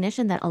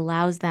recognition that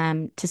allows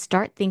them to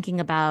start thinking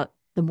about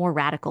the more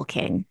radical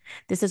king.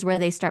 This is where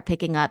they start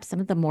picking up some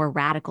of the more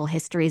radical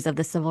histories of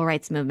the civil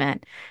rights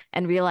movement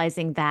and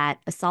realizing that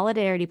a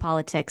solidarity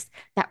politics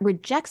that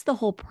rejects the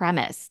whole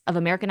premise of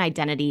American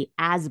identity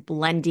as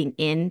blending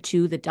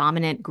into the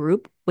dominant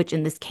group, which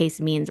in this case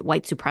means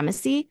white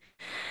supremacy,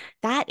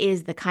 that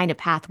is the kind of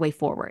pathway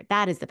forward.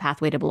 That is the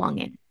pathway to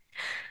belonging.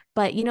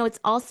 But, it's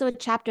also a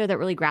chapter that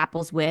really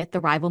grapples with the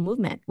rival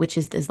movement, which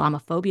is the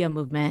Islamophobia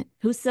movement,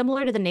 who's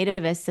similar to the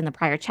nativists in the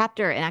prior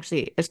chapter. And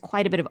actually, there's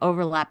quite a bit of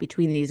overlap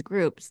between these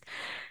groups.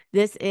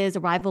 This is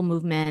a rival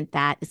movement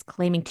that is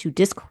claiming to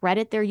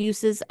discredit their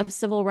uses of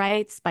civil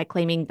rights by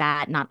claiming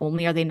that not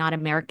only are they not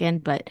American,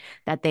 but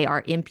that they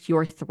are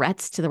impure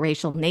threats to the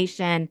racial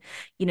nation,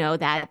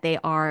 that they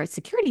are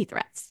security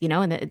threats,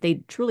 and that they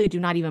truly do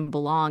not even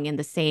belong in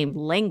the same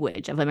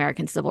language of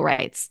American civil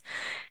rights.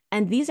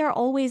 And these are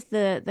always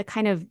the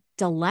kind of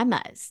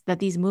dilemmas that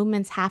these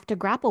movements have to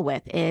grapple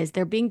with is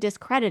they're being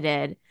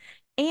discredited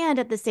And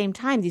at the same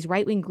time, these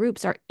right-wing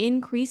groups are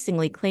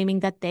increasingly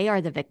claiming that they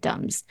are the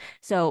victims.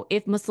 So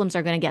if Muslims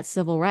are going to get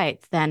civil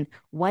rights, then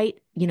white,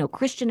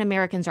 Christian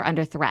Americans are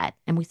under threat.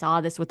 And we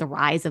saw this with the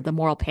rise of the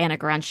moral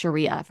panic around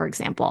Sharia, for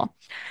example.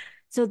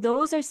 So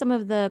those are some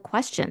of the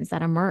questions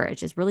that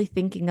emerge, is really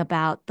thinking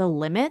about the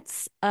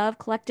limits of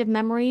collective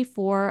memory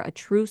for a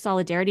true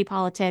solidarity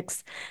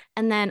politics,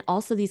 and then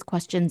also these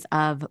questions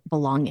of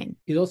belonging.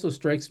 It also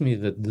strikes me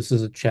that this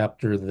is a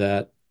chapter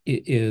that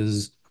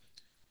is,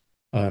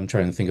 I'm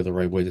trying to think of the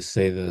right way to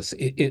say this.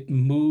 It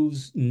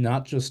moves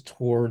not just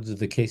towards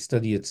the case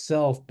study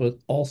itself, but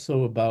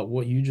also about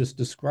what you just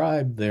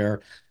described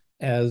there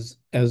as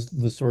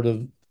the sort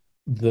of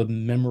the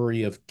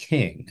memory of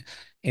King,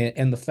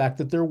 and the fact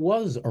that there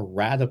was a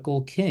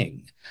radical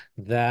king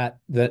that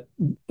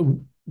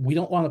we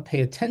don't want to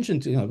pay attention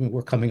to. I mean,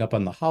 we're coming up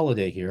on the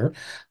holiday here,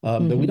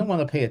 that we don't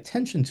want to pay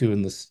attention to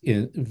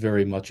in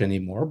very much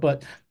anymore,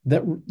 but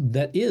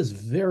that is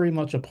very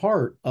much a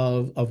part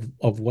of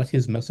what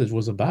his message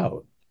was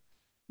about.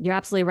 You're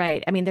absolutely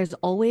right. I mean, there's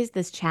always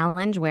this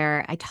challenge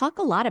where I talk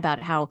a lot about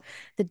how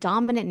the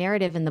dominant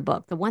narrative in the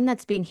book, the one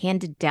that's being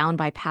handed down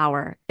by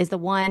power, is the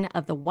one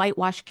of the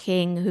whitewashed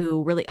king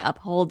who really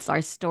upholds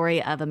our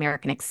story of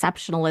American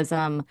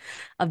exceptionalism,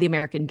 of the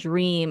American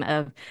dream,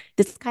 of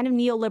this kind of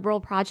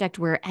neoliberal project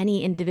where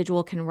any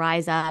individual can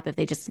rise up if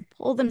they just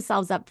pull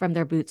themselves up from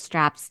their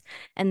bootstraps,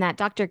 and that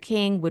Dr.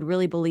 King would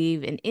really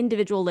believe in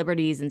individual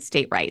liberties and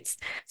state rights.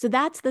 So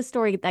that's the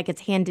story that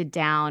gets handed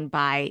down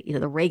by,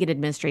 the Reagan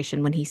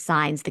administration when he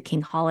signs the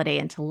King holiday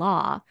into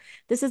law.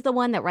 This is the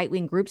one that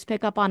right-wing groups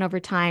pick up on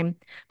over time.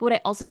 But what I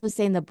also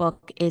say in the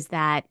book is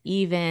that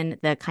even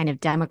the kind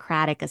of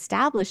democratic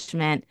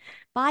establishment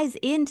buys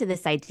into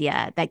this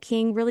idea that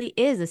King really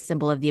is a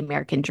symbol of the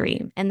American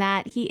dream, and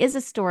that he is a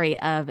story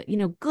of,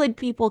 good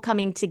people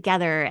coming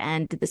together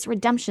and this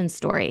redemption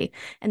story.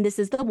 And this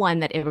is the one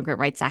that immigrant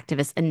rights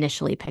activists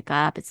initially pick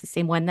up. It's the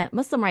same one that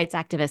Muslim rights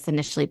activists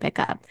initially pick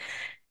up.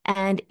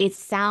 And it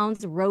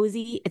sounds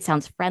rosy, it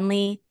sounds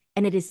friendly,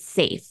 and it is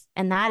safe.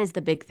 And that is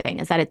the big thing,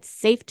 is that it's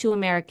safe to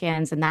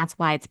Americans, and that's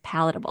why it's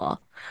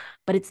palatable.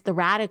 But it's the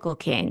radical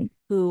king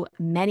who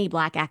many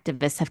Black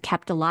activists have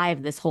kept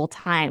alive this whole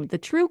time, the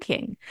true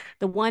king,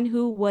 the one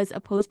who was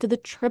opposed to the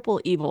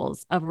triple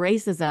evils of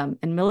racism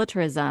and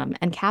militarism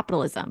and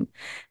capitalism.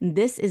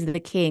 This is the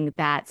king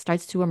that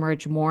starts to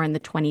emerge more in the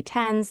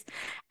 2010s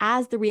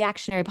as the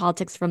reactionary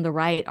politics from the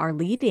right are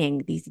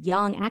leading these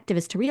young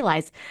activists to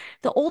realize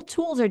the old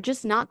tools are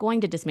just not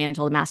going to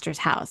dismantle the master's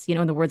house,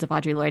 in the words of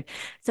Audre Lorde.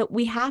 So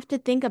we have to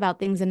think about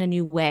things in a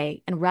new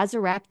way, and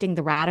resurrecting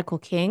the radical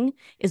king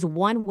is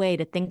one way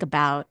to think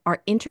about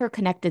our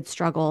interconnected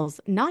struggles,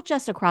 not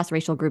just across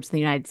racial groups in the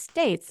United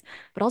States,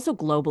 but also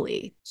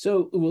globally.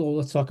 So, well,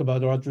 let's talk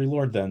about Audre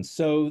Lorde then.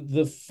 So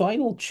the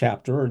final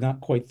chapter, or not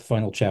quite the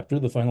final chapter,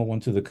 the final one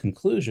to the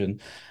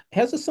conclusion,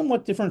 has a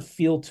somewhat different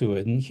feel to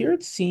it. And here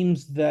it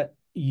seems that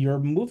you're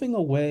moving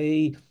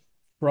away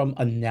from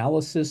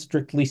analysis,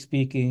 strictly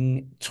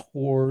speaking,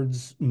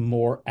 towards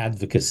more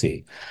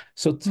advocacy.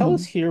 So tell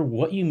us here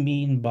what you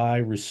mean by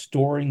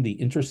restoring the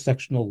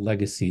intersectional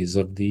legacies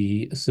of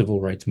the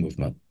civil rights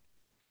movement.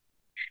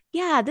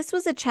 Yeah, this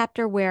was a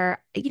chapter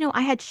where,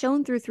 I had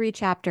shown through 3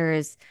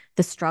 chapters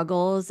the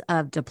struggles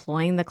of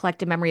deploying the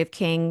collective memory of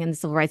King and the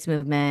civil rights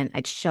movement.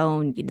 I'd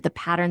shown, the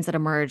patterns that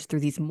emerged through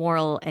these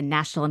moral and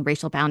national and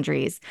racial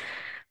boundaries.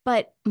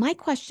 But my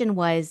question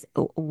was,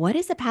 what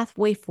is the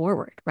pathway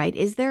forward, right?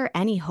 Is there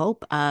any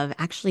hope of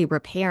actually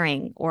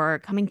repairing or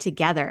coming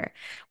together?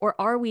 Or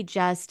are we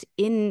just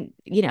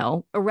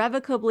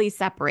irrevocably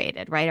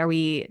separated, right?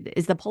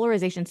 Is the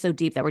polarization so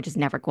deep that we're just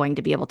never going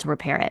to be able to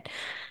repair it?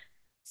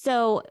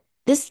 So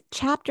this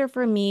chapter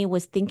for me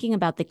was thinking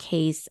about the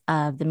case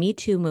of the Me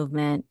Too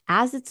movement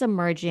as it's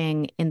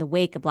emerging in the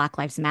wake of Black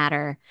Lives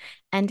Matter,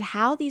 and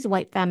how these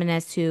white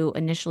feminists who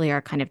initially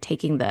are kind of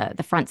taking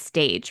the front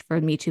stage for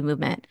the Me Too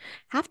movement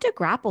have to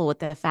grapple with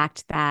the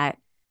fact that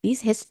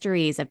these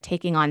histories of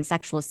taking on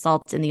sexual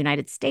assaults in the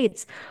United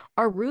States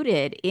are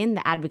rooted in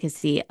the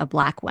advocacy of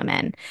Black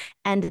women,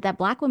 and that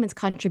Black women's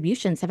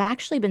contributions have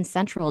actually been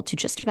central to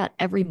just about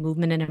every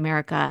movement in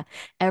America,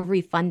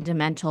 every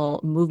fundamental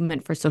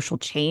movement for social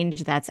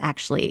change that's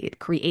actually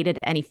created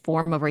any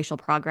form of racial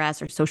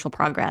progress or social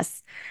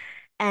progress.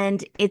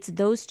 And it's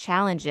those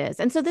challenges.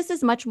 And so this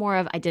is much more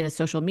of, I did a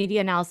social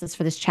media analysis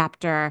for this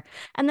chapter.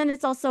 And then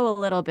it's also a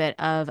little bit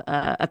of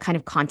a kind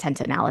of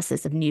content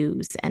analysis of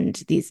news and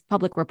these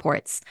public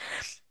reports.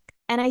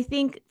 And I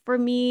think for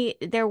me,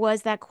 there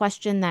was that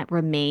question that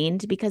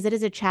remained, because it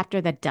is a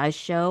chapter that does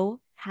show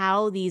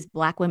how these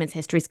Black women's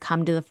histories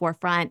come to the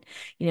forefront.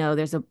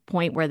 There's a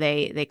point where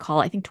they call,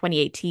 I think,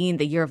 2018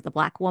 the year of the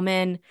Black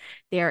woman.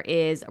 There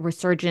is a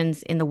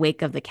resurgence in the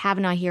wake of the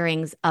Kavanaugh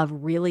hearings of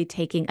really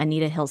taking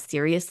Anita Hill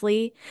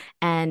seriously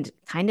and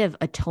kind of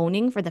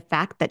atoning for the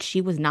fact that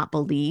she was not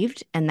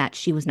believed and that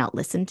she was not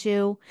listened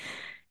to.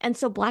 And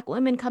so Black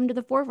women come to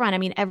the forefront. I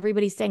mean,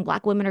 everybody's saying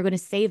Black women are going to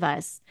save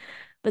us.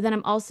 But then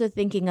I'm also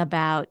thinking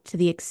about to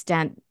the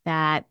extent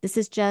that this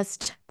is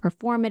just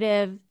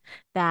performative,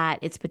 that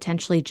it's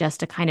potentially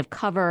just a kind of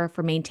cover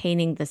for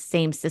maintaining the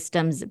same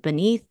systems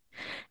beneath.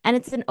 And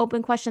it's an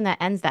open question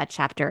that ends that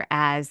chapter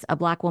as a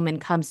Black woman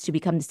comes to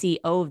become the CEO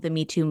of the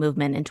Me Too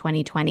movement in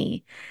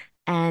 2020.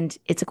 And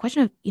it's a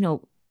question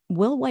of,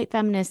 will white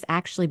feminists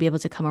actually be able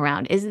to come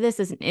around? Is this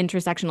an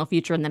intersectional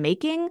future in the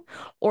making,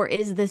 or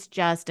is this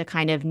just a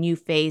kind of new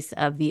face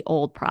of the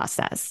old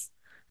process?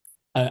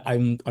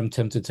 I'm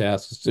tempted to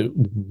ask, so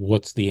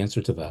what's the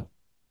answer to that?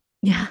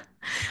 Yeah,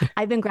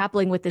 I've been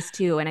grappling with this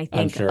too. And I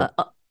I'm think sure.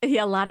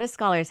 yeah, a lot of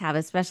scholars have,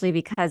 especially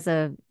because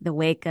of the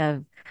wake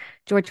of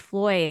George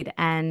Floyd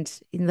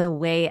and in the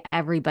way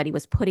everybody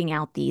was putting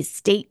out these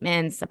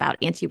statements about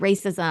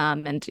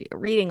anti-racism and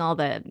reading all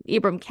the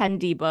Ibram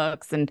Kendi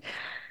books. And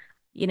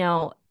you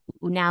know,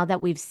 now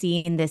that we've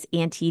seen this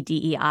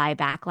anti-DEI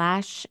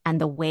backlash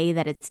and the way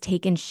that it's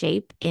taken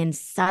shape in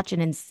such an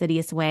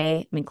insidious way,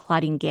 I mean,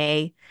 Claudine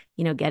Gay,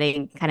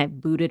 getting kind of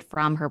booted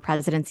from her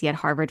presidency at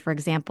Harvard, for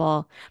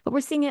example, but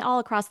we're seeing it all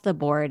across the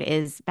board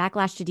is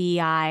backlash to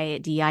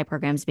DEI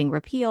programs being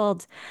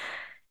repealed.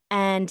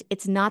 And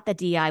it's not that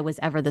DEI was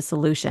ever the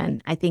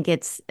solution. I think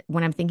it's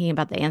when I'm thinking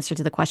about the answer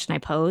to the question I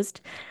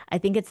posed, I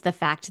think it's the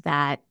fact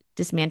that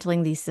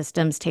dismantling these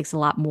systems takes a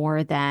lot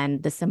more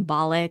than the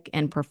symbolic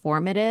and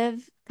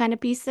performative kind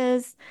of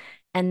pieces.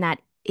 And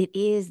that it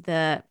is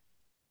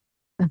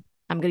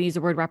I'm going to use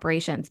the word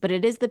reparations, but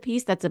it is the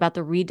piece that's about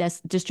the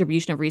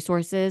redistribution of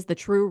resources, the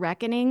true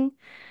reckoning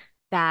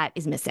that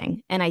is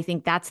missing. And I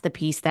think that's the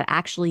piece that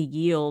actually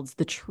yields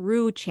the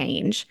true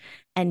change.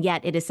 And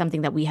yet it is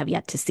something that we have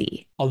yet to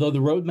see. Although the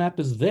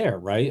roadmap is there,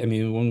 right? I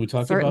mean, when we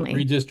talk about Certainly.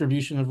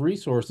 redistribution of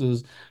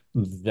resources,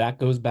 that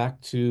goes back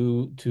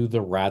to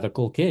the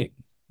radical king,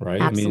 right?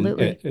 I mean,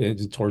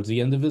 Absolutely. towards the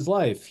end of his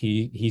life,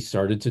 he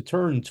started to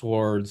turn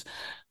towards,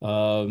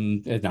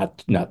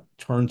 not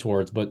turn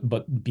towards,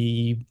 but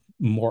be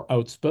more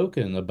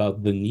outspoken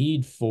about the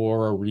need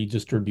for a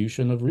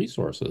redistribution of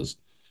resources.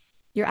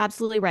 You're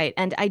absolutely right.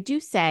 And I do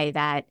say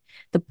that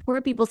the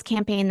Poor People's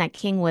Campaign that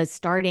King was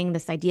starting,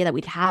 this idea that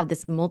we'd have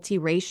this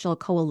multiracial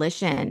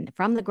coalition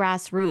from the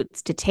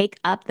grassroots to take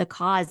up the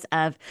cause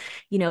of,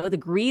 the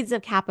greeds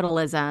of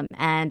capitalism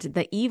and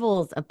the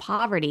evils of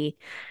poverty.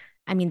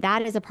 I mean,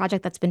 that is a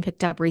project that's been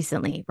picked up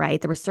recently,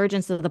 right? The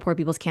resurgence of the Poor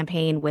People's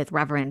Campaign with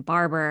Reverend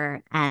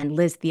Barber and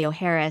Liz Theo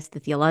Harris, the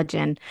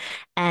theologian.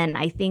 And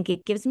I think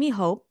it gives me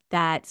hope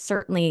that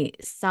certainly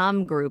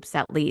some groups,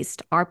 at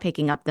least, are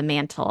picking up the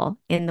mantle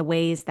in the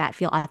ways that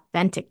feel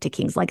authentic to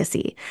King's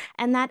legacy.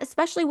 And that,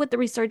 especially with the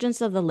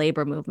resurgence of the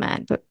labor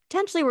movement,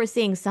 potentially we're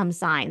seeing some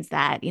signs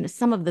that,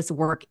 some of this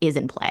work is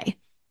in play.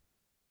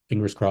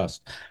 Fingers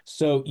crossed.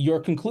 So your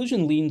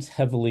conclusion leans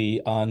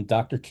heavily on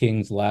Dr.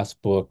 King's last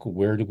book,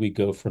 Where Do We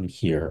Go From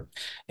Here?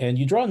 And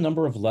you draw a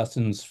number of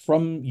lessons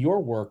from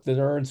your work that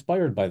are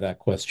inspired by that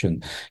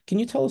question. Can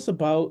you tell us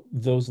about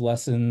those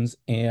lessons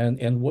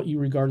and what you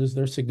regard as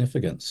their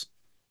significance?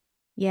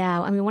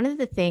 Yeah, I mean, one of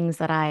the things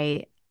that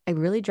I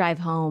really drive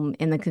home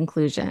in the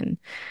conclusion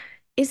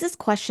is this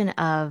question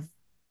of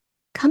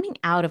coming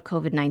out of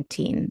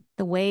COVID-19,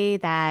 the way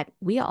that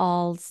we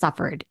all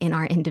suffered in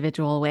our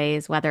individual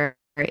ways, whether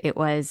it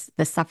was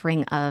the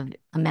suffering of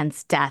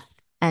immense death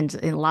and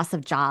loss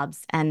of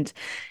jobs and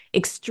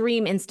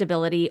extreme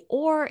instability,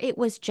 or it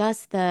was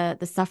just the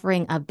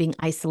suffering of being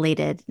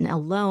isolated and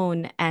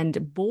alone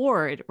and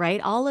bored,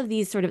 right? All of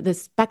these sort of the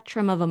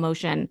spectrum of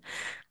emotion.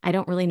 I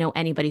don't really know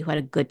anybody who had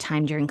a good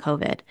time during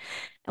COVID.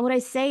 And what I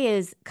say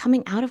is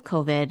coming out of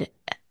COVID,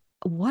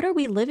 what are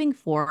we living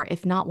for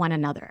if not one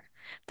another?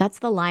 That's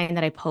the line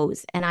that I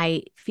pose, and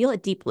I feel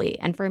it deeply.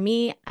 And for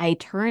me, I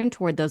turn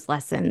toward those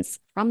lessons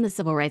from the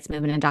civil rights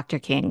movement and Dr.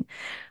 King,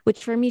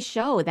 which for me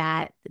show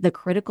that the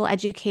critical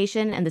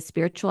education and the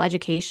spiritual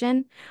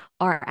education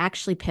are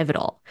actually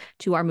pivotal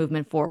to our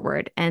movement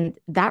forward. And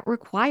that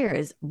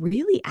requires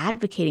really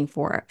advocating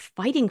for,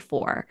 fighting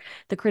for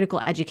the critical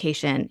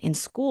education in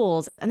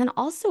schools and then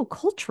also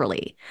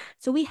culturally.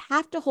 So we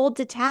have to hold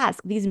to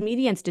task these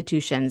media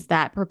institutions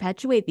that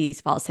perpetuate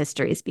these false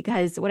histories,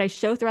 because what I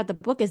show throughout the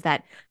book is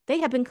that they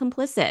have been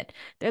complicit.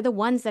 They're the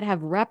ones that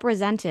have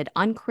represented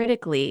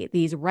uncritically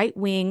these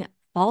right-wing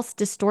false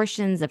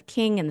distortions of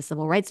King and the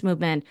civil rights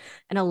movement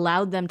and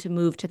allowed them to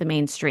move to the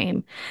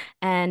mainstream.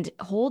 And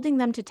holding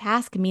them to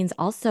task means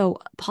also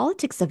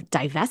politics of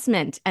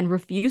divestment and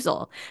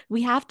refusal.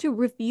 We have to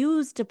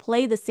refuse to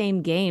play the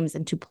same games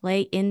and to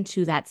play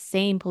into that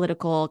same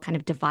political kind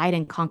of divide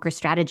and conquer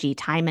strategy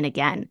time and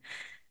again.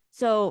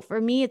 So for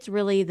me, it's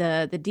really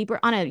the deeper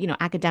on a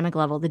academic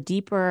level, the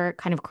deeper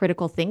kind of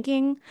critical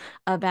thinking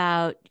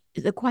about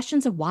the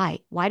questions of why.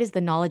 Why does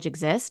the knowledge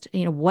exist?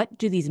 What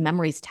do these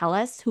memories tell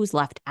us? Who's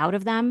left out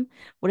of them?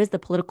 What is the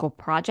political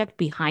project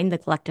behind the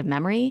collective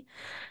memory?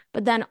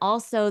 But then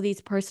also these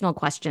personal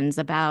questions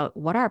about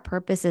what our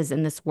purpose is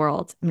in this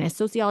world. I mean, as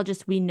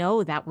sociologists, we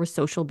know that we're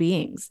social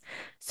beings.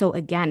 So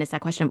again, it's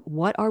that question of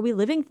what are we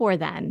living for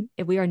then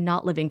if we are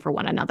not living for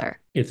one another?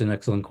 It's an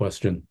excellent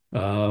question.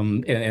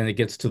 And it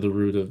gets to the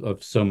root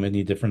of so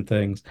many different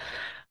things.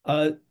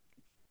 Uh,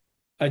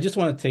 I just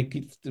want to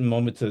take a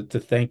moment to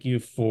thank you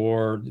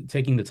for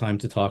taking the time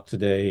to talk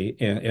today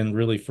and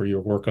really for your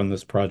work on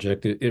this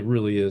project. It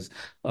really is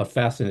a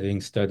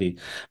fascinating study.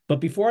 But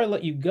before I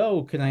let you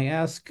go, can I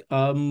ask,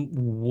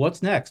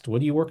 what's next?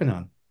 What are you working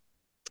on?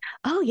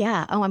 Oh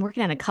yeah. Oh, I'm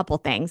working on a couple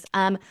things.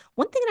 One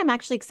thing that I'm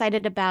actually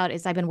excited about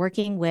is I've been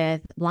working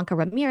with Blanca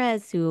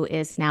Ramirez, who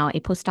is now a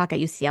postdoc at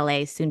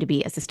UCLA, soon to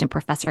be assistant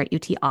professor at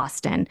UT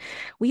Austin.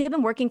 We have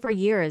been working for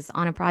years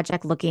on a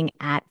project looking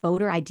at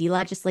voter ID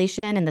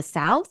legislation in the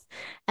South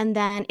and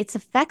then its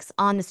effects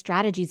on the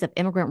strategies of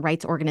immigrant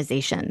rights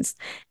organizations.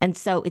 And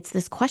so it's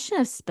this question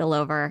of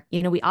spillover.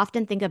 We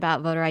often think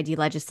about voter ID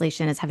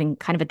legislation as having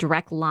kind of a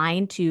direct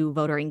line to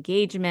voter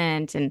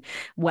engagement and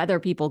whether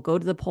people go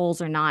to the polls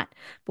or not,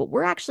 but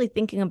we're actually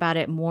thinking about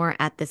it more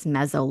at this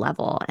meso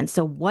level. And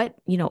so what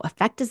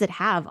effect does it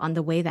have on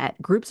the way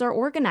that groups are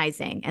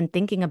organizing and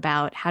thinking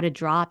about how to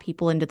draw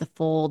people into the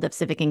fold of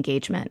civic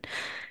engagement?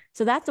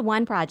 So that's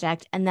one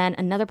project. And then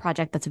another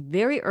project that's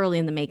very early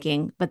in the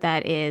making, but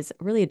that is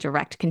really a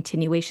direct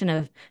continuation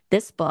of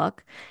this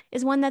book,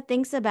 is one that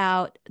thinks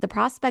about the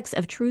prospects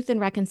of truth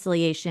and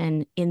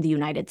reconciliation in the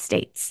United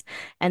States.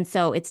 And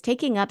so it's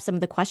taking up some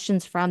of the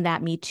questions from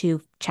that Me Too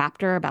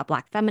chapter about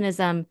Black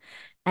feminism.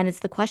 And it's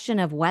the question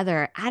of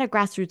whether, at a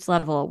grassroots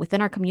level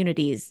within our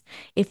communities,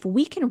 if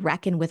we can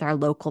reckon with our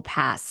local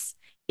pasts,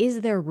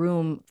 is there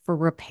room for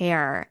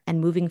repair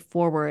and moving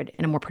forward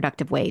in a more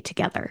productive way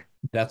together?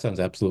 That sounds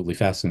absolutely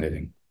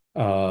fascinating.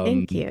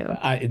 Thank you.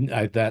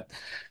 That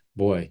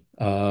boy,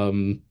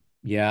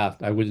 yeah,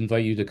 I would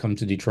invite you to come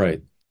to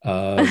Detroit.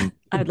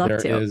 I'd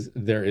love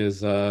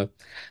to.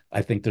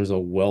 I think there's a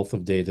wealth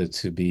of data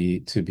to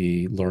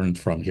be learned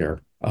from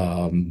here.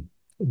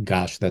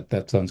 Gosh,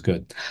 that sounds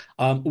good.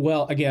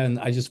 Well, again,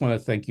 I just want to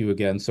thank you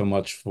again so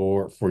much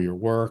for your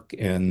work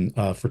and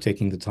for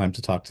taking the time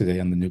to talk today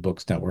on the New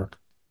Books Network.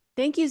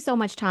 Thank you so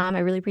much, Tom. I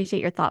really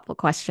appreciate your thoughtful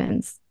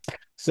questions.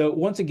 So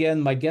once again,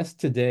 my guest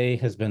today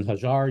has been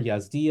Hajar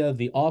Yazdiha,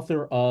 the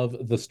author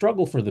of The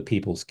Struggle for the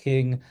People's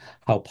King: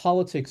 How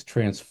Politics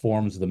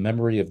Transforms the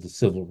Memory of the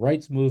Civil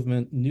Rights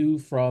Movement, new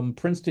from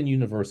Princeton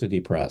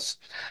University Press.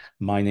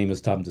 My name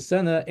is Tom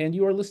DeSena, and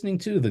you are listening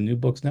to the New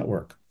Books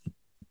Network.